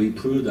 we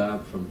pull it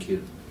out from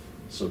kiln.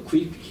 So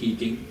quick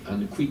heating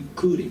and quick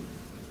cooling.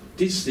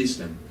 This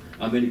system,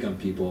 American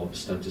people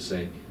start to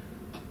say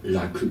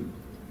raku,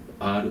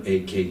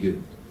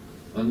 R-A-K-U.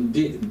 And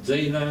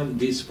they learn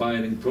this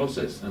firing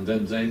process, and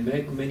then they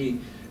make many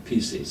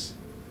pieces,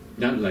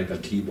 not like a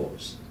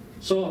T-balls.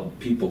 So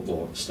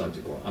people start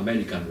to call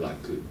American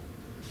raku.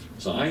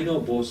 So I know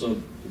both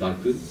of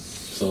raku.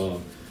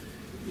 So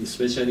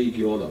especially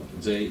Europe,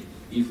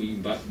 if you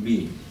invite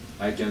me,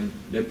 I can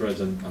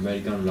represent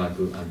American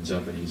raku and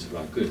Japanese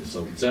raku.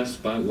 So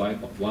just by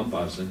one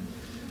person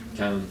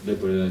can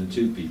represent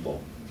two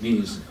people.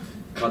 Means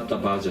cut the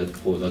budget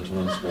for the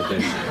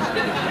transportation.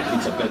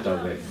 It's a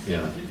better way.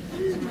 Yeah.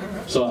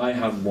 So I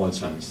have more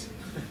chance.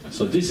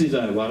 So this is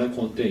a water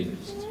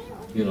containers.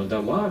 You know, the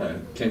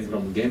water came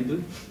from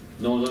Genbu,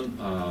 northern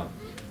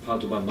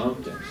part of our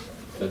mountains.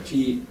 The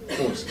tea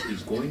coast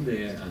is going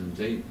there, and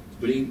they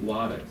bring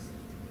water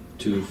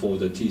for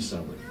the tea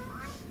ceremony.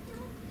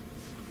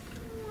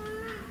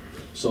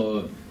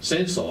 So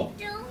Sensor,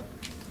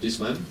 this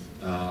man,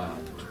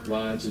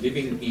 was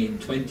living in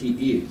 20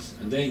 years,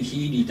 and then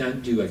he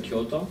returned to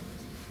Kyoto,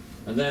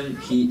 and then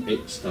he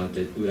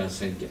started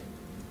Urasenke.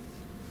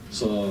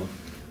 So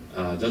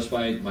that's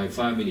why my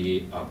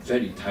family are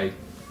very tight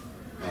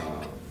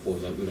for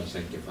the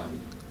Urasenke family.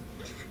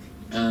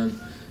 And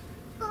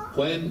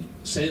when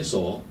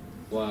Sensor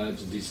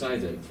was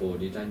decided for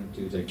return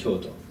to the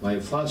Kyoto, my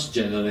first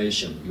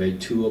generation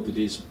made two of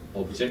these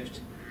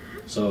objects.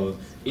 So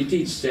it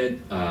is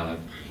said,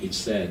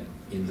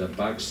 in the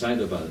back side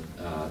of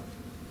the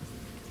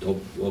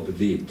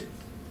lid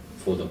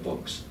for the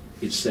box.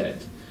 It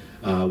said,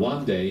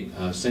 one day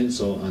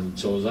Sensor and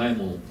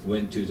Chozaemon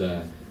went to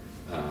the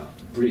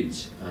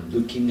bridge and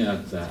looking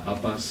at the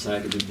upper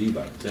side of the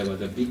river. There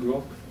was a big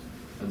rock,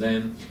 and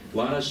then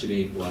water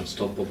stream was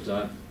top of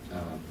the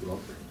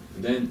rock.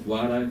 And then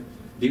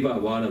river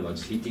water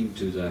was hitting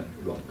to the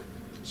rock.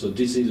 So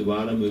this is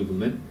water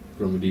movement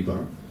from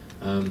river.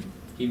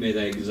 He made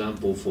an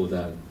example for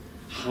the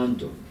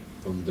handle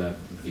from the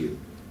view.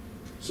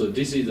 So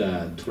this is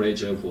a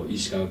treasure for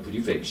Ishikawa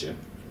Prefecture.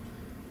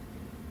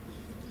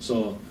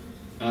 So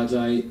as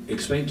I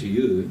explained to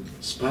you,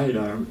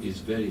 spiral is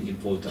very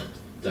important.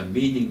 The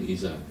meaning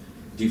is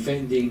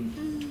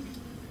defending.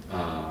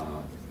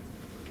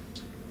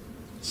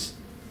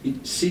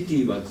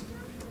 City was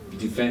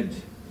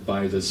defended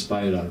by the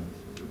spiral.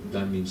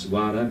 That means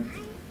water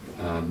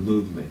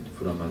movement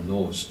from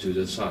north to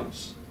the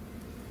south.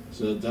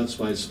 So that's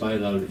why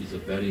spiral is a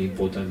very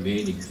important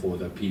meaning for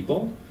the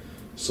people.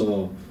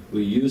 So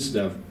we use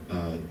the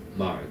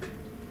mark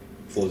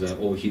for the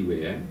ohi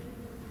wear.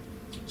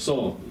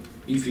 So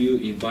if you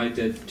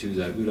invited to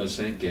the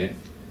Urasenke,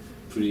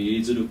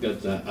 please look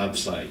at the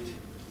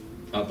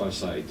upper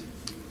side,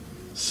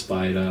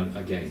 spiral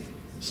again.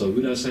 So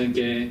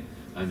Urasenke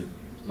and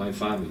my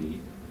family,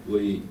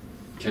 we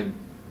can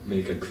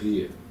make it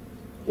clear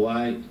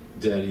why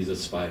there is a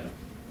spiral.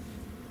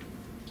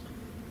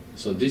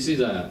 So this is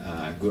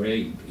a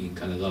grave in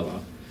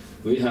Kanazawa.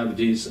 We have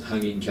these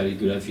hanging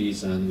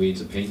calligraphies and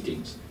with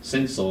paintings.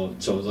 Sensor,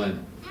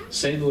 Chozaemon.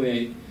 Same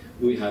way,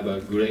 we have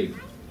a grave.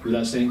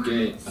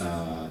 Urasenke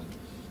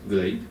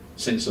grave,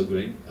 Sensor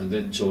grave, and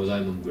then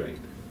Chozaemon grave.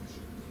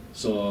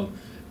 So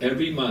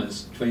every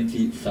month,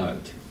 23rd,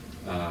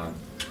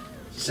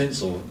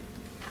 Sensor's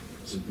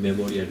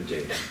Memorial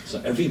Day.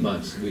 So every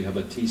month we have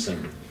a tea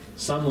ceremony.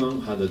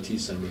 Someone had a tea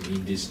ceremony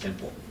in this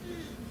temple.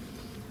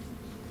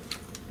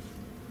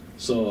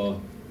 So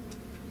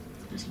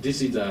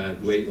this is the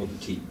way of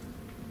tea.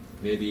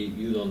 Maybe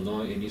you don't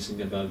know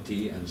anything about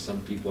tea, and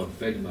some people are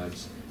very much,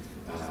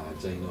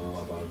 they know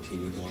about tea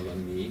more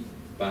than me.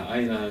 But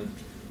I learned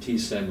tea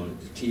ceremony,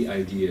 tea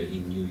idea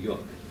in New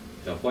York.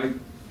 The white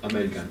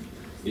American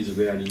is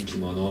wearing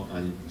kimono,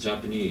 and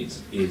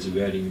Japanese is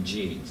wearing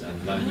jeans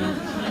and learning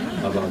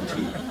about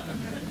tea.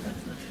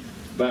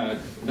 But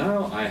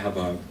now I have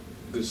a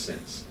good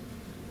sense.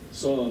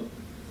 So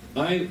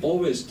I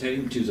always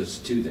tell to the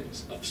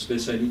students,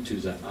 especially to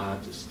the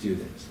art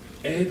students,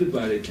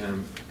 everybody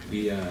can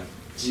be a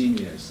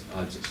genius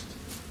artist.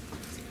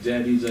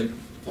 There is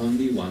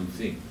only one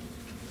thing.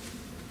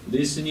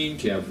 Listening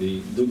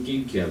carefully,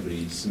 looking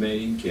carefully,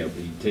 smelling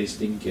carefully,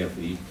 tasting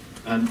carefully,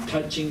 and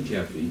touching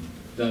carefully,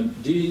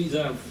 these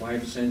are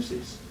 5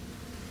 senses.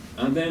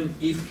 And then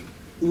if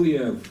we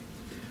have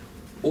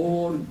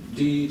all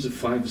these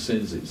 5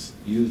 senses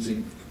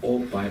using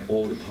by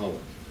all the power,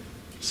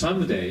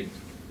 someday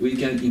we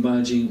can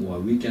imagine or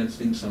we can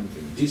think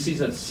something. This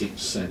is a 6th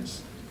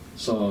sense.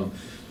 So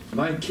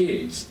my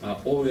kids are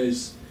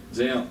always,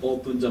 they are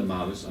open the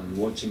mouth and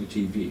watching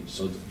TV.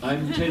 So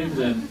I'm telling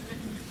them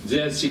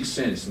their 6th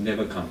sense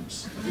never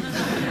comes.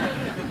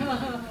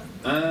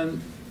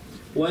 And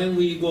when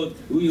we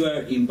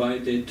were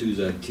invited to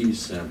the tea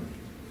ceremony,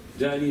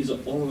 there is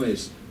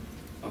always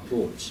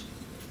approach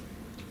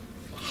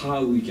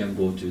how we can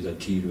go to the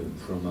tea room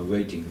from a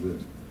waiting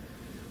room.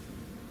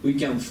 We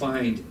can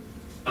find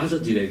other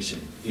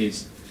direction.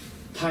 It's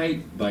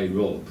tied by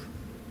rope,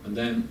 and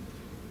then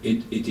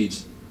it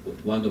is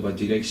one of a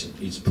direction.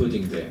 It's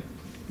putting there.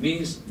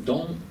 Means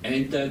don't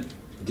enter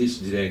this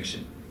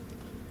direction.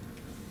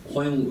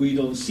 When we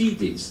don't see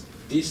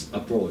this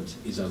approach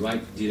is a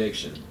right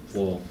direction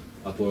for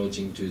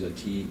approaching to the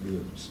tea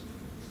rooms.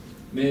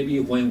 Maybe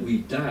when we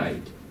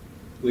died,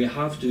 we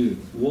have to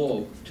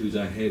walk to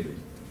the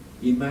heaven.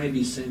 It might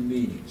be same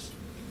meanings.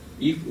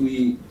 If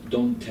we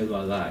don't tell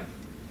a lie,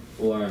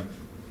 or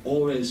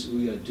always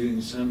we are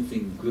doing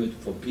something good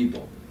for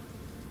people,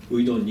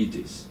 we don't need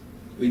this.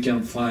 We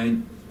can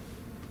find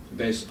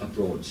best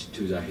approach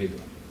to the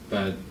heaven.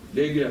 But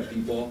regular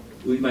people,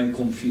 we might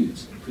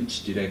confuse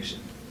which direction.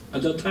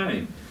 At the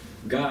time,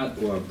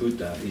 God or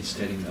Buddha is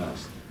telling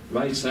us,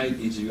 right side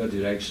is your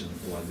direction,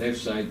 or left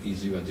side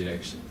is your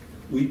direction.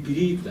 We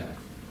believe that.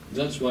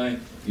 That's why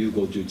you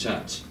go to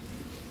church.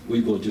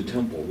 We go to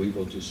temple, we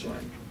go to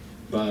shrine.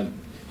 But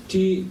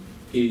tea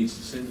is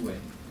the same way.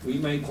 We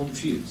might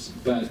confuse,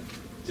 but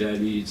there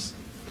is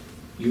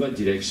your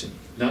direction,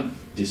 not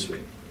this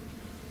way.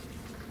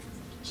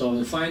 So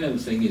the final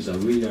thing is that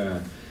we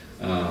are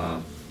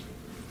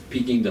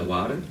picking the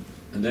water,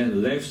 and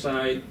then left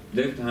hand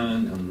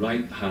and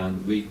right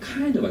hand, we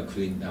kind of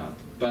clean up,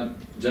 but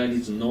there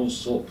is no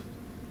soap.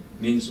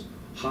 Means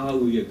how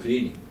we are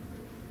cleaning.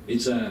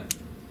 It's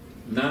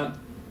not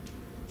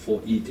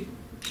for eating.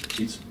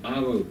 It's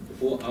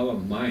for our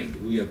mind.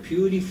 We are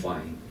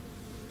purifying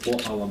for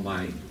our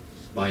mind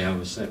by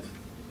ourselves.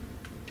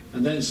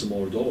 And then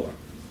small door.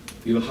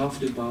 You have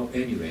to bow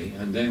anyway,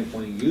 and then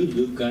when you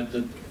look at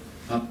the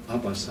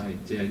upper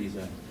side, there is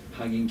a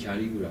hanging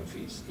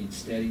calligraphies.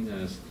 It's telling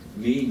us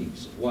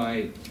meanings,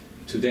 why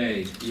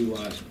today we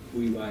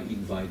were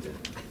invited.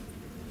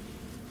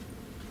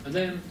 And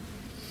then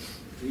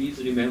please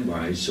remember,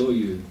 I show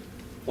you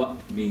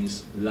what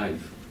means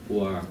life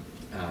or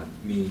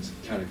means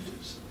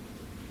characters.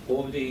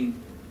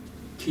 Holding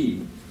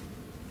tea,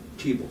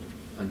 table,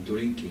 and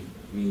drinking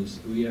means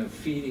we are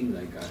feeling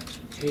like a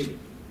heaven.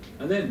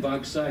 And then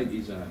backside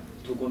is a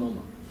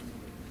tokonoma.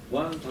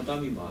 One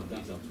tatami mat,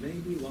 that's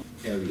maybe one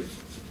area.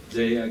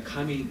 They are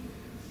coming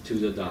to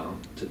the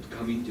down,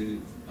 coming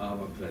to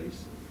our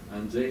place,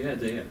 and they are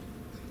there.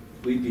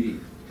 We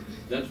believe.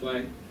 That's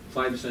why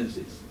 5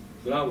 senses,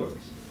 flowers,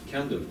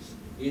 candles,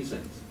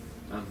 incense,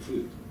 and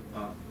food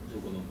are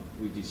tokonoma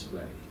we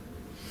display.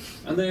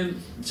 And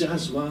then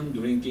just one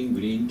drinking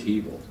green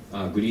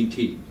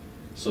tea.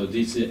 So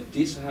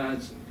this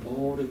has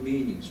all the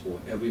meanings for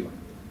everyone,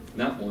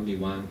 not only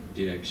one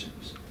direction.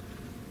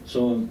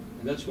 So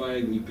that's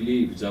why we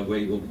believe the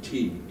way of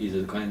tea is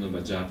a kind of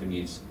a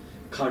Japanese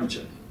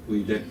culture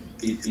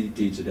it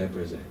is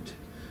represent.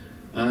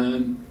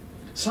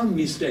 Some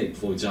mistake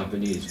for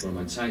Japanese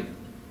from China.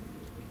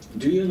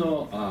 Do you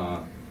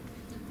know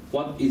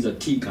what is a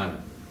tea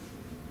color?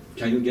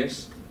 Can you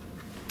guess?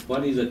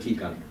 What is a tea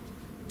color?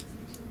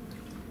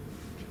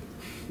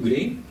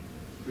 Green?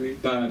 Green.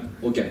 But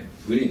okay,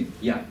 green.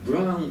 Yeah,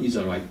 brown is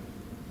right.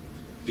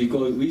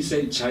 Because we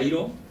say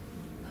chairo,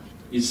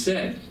 it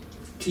said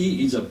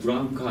tea is a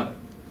brown color.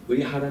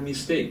 We had a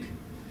mistake.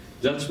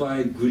 That's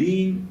why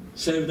green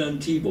served on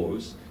tea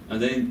bowls,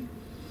 and then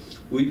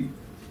we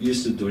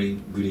used to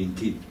drink green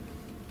tea.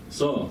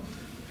 So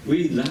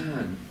we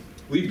learn,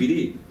 we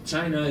believe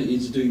China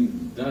is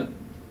doing that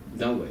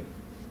way.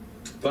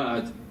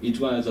 But it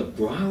was a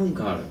brown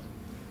color.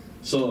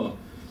 So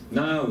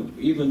now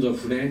even the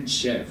French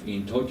chef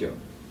in Tokyo,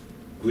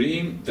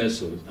 green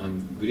vessels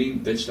and green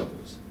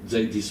vegetables,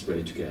 they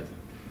display together.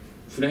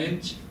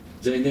 French,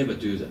 they never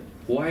do that.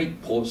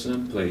 White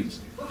porcelain plates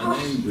and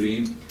then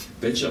green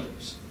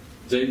vegetables.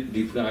 They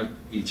reflect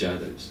each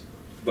other's.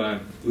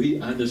 But we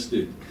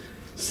understood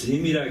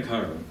similar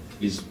color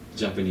is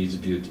Japanese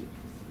beauty.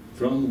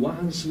 From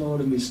one small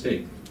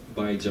mistake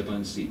by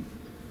Japan Sea,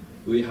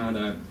 we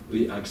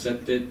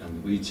accepted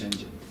and we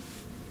changed it.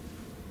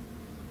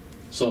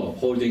 So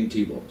holding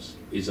tea bowls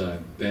is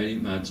a very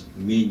much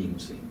meaning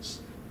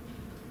things.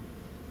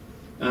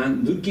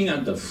 And looking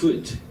at the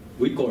foot,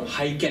 we call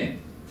haiken,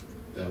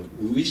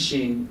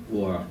 wishing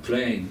or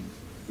playing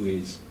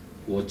with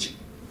watching.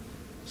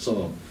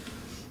 So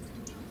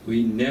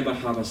we never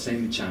have a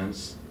same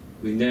chance.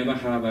 We never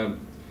have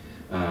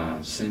a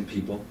same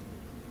people.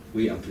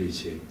 We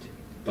appreciate.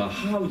 But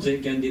how they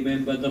can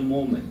remember the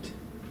moment?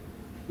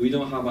 We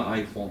don't have an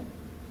iPhone.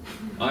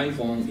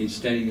 iPhone is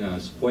telling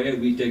us where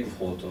we take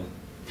photo,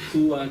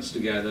 who works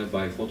together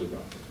by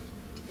photograph.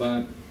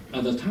 But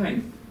at the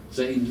time,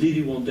 they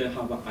really want to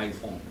have an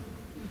iPhone.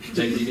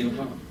 They didn't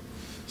have.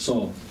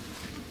 So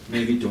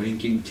maybe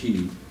drinking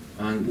tea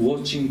and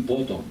watching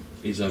bottom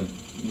is a,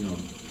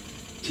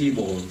 tea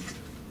ball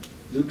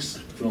looks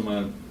from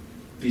a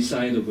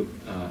beside of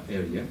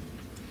area,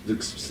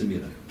 looks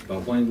similar.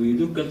 But when we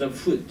look at the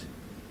foot,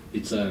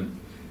 it's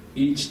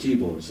each tea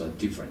balls are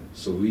different,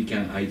 so we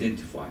can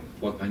identify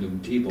what kind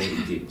of tea ball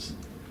it is.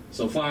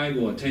 So 5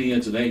 or 10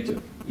 years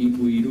later, if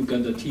we look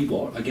at the tea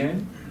ball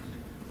again,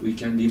 we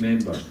can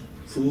remember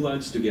who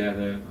was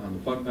together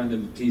and what kind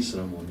of tea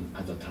ceremony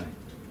at the time.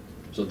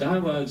 So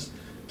that was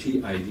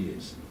tea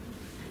ideas.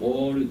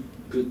 All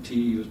good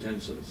tea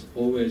utensils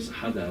always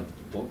had a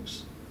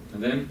box,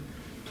 and then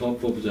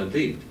top of the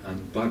lid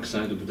and back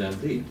side of the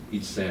lid,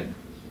 it said,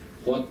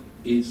 what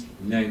is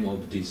name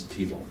of this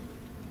tea ball?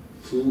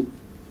 Who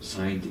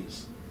signed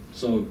this?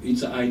 So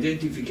it's an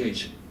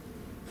identification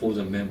for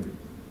the memory.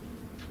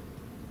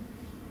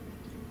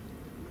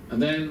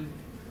 And then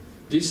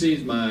this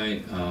is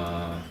my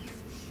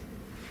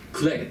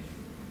clay.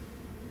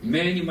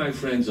 Many of my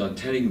friends are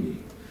telling me,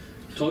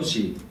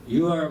 Toshi,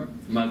 your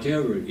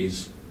material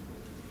is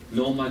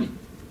no money.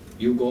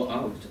 You go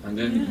out and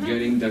then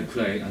getting the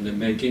clay and then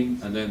making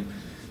and then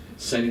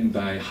selling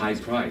by high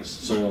price.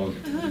 So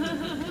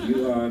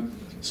you are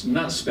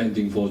not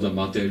spending for the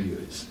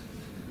materials.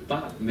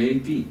 But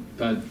maybe,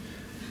 but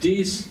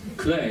this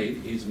clay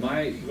is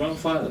my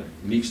grandfather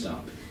mixed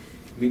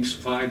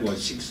 5 or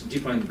 6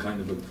 different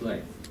kind of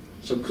clay.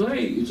 So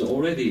clay is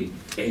already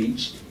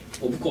aged,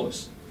 of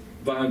course.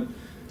 But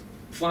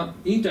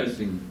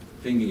interesting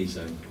thing is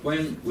that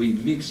when we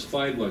mix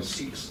 5 or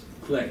 6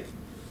 clay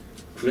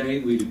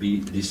will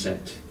be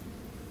reset.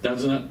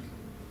 Does not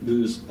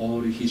lose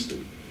all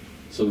history.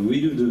 So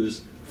we will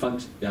lose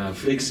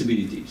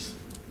flexibilities,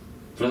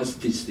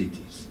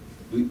 plasticities.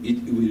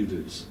 It will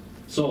lose.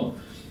 So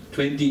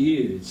 20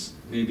 years,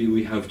 maybe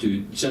we have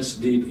to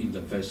just live in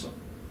the vessel.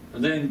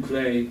 And then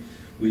clay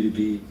will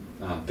be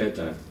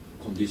better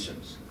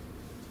conditions.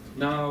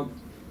 Now,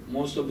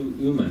 most of the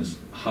humans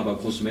have a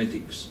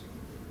cosmetics.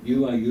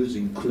 You are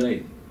using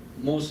clay.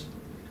 Most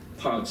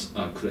parts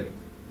are clay,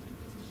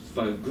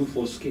 but good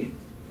for skin.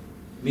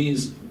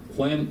 Means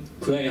when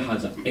clay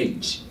has an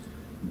age,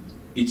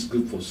 it's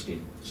good for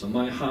skin. So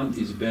my hand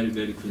is very,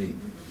 very clean.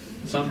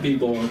 Some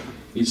people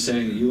is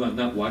saying you are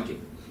not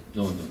working.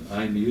 No,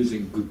 I'm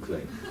using good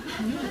clay.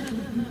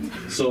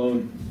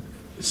 So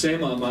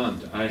same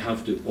amount, I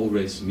have to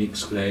always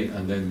mix clay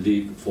and then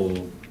leave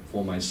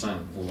for my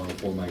son or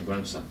for my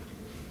grandson.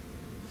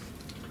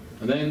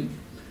 And then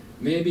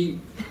maybe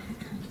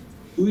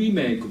we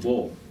make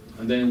ball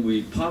and then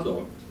we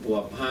paddle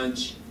or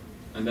punch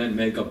and then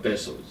make up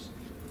vessels.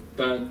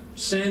 But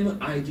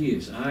same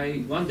ideas.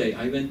 One day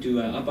I went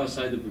to upper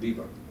side of the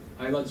river.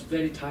 I was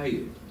very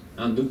tired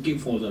and looking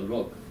for the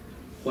rock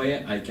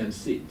where I can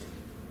sit.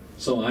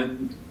 So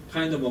I'm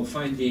kind of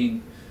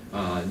finding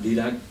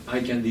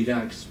I can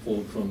relax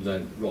from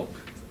the rock.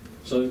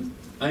 So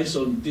I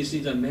thought this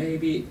is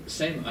maybe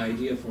same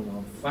idea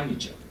from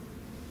furniture.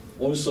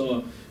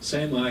 Also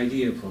same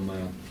idea from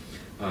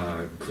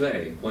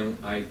clay when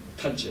I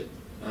touch it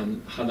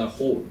and had a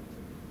hole.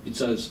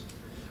 It's a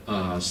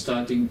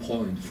starting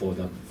point for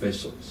the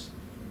vessels.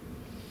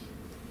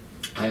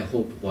 I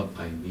hope what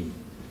I mean.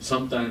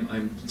 Sometimes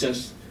I'm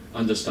just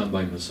understand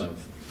by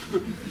myself.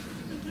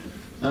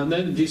 And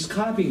then these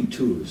carving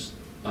tools,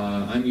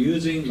 I'm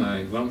using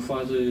my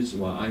grandfather's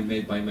what I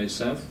made by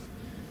myself,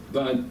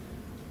 but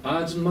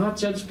as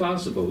much as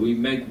possible we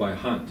make by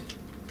hand.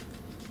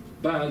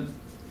 But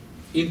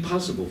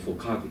impossible for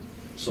carving.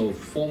 So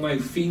for my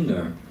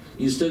finger,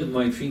 instead of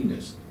my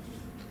fingers,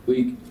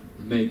 we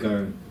make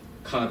our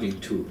carving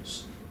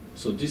tools.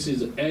 So this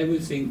is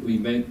everything we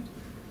make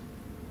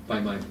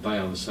by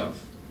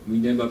ourselves. We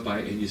never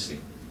buy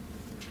anything.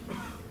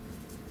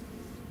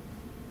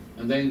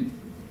 And then,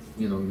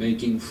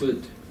 making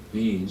food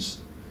means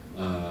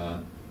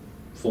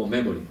for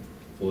memory,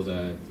 for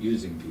the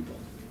using people.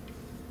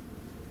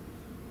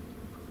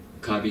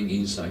 Carving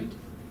inside.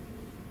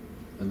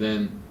 And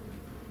then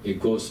it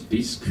goes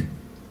bisque.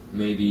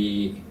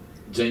 Maybe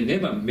they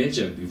never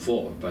measured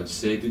before, but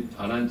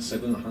around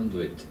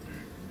 700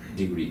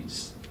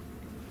 degrees.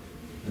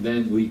 And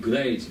then we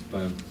glaze,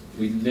 but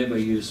we never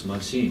use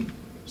machine.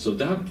 So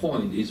that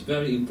point is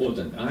very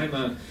important. I'm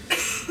a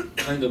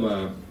kind of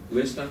a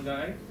Western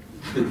guy,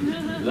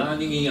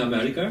 learning in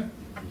America,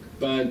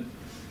 but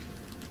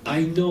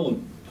I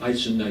know I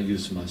should not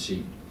use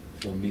machine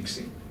for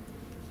mixing,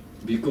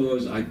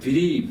 because I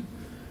believe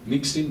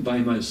mixing by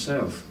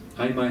myself,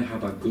 I might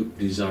have a good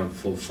result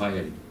for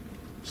firing.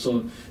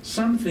 So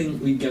something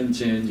we can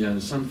change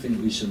and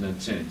something we should not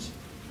change.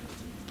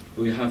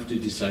 We have to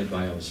decide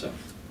by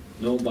ourselves.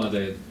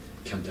 Nobody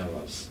can tell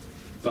us.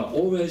 But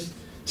always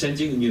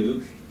changing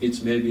new,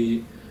 it's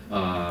maybe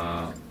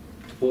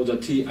for the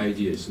tea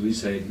ideas, we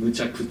say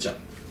mucha-kucha.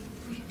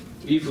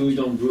 If we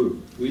don't rule,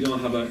 we don't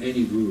have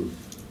any rule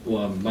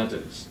or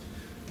matters.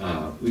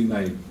 we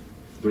might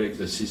break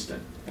the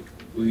system.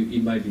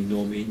 It might be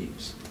no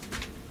meanings.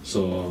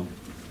 So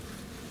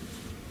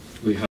we have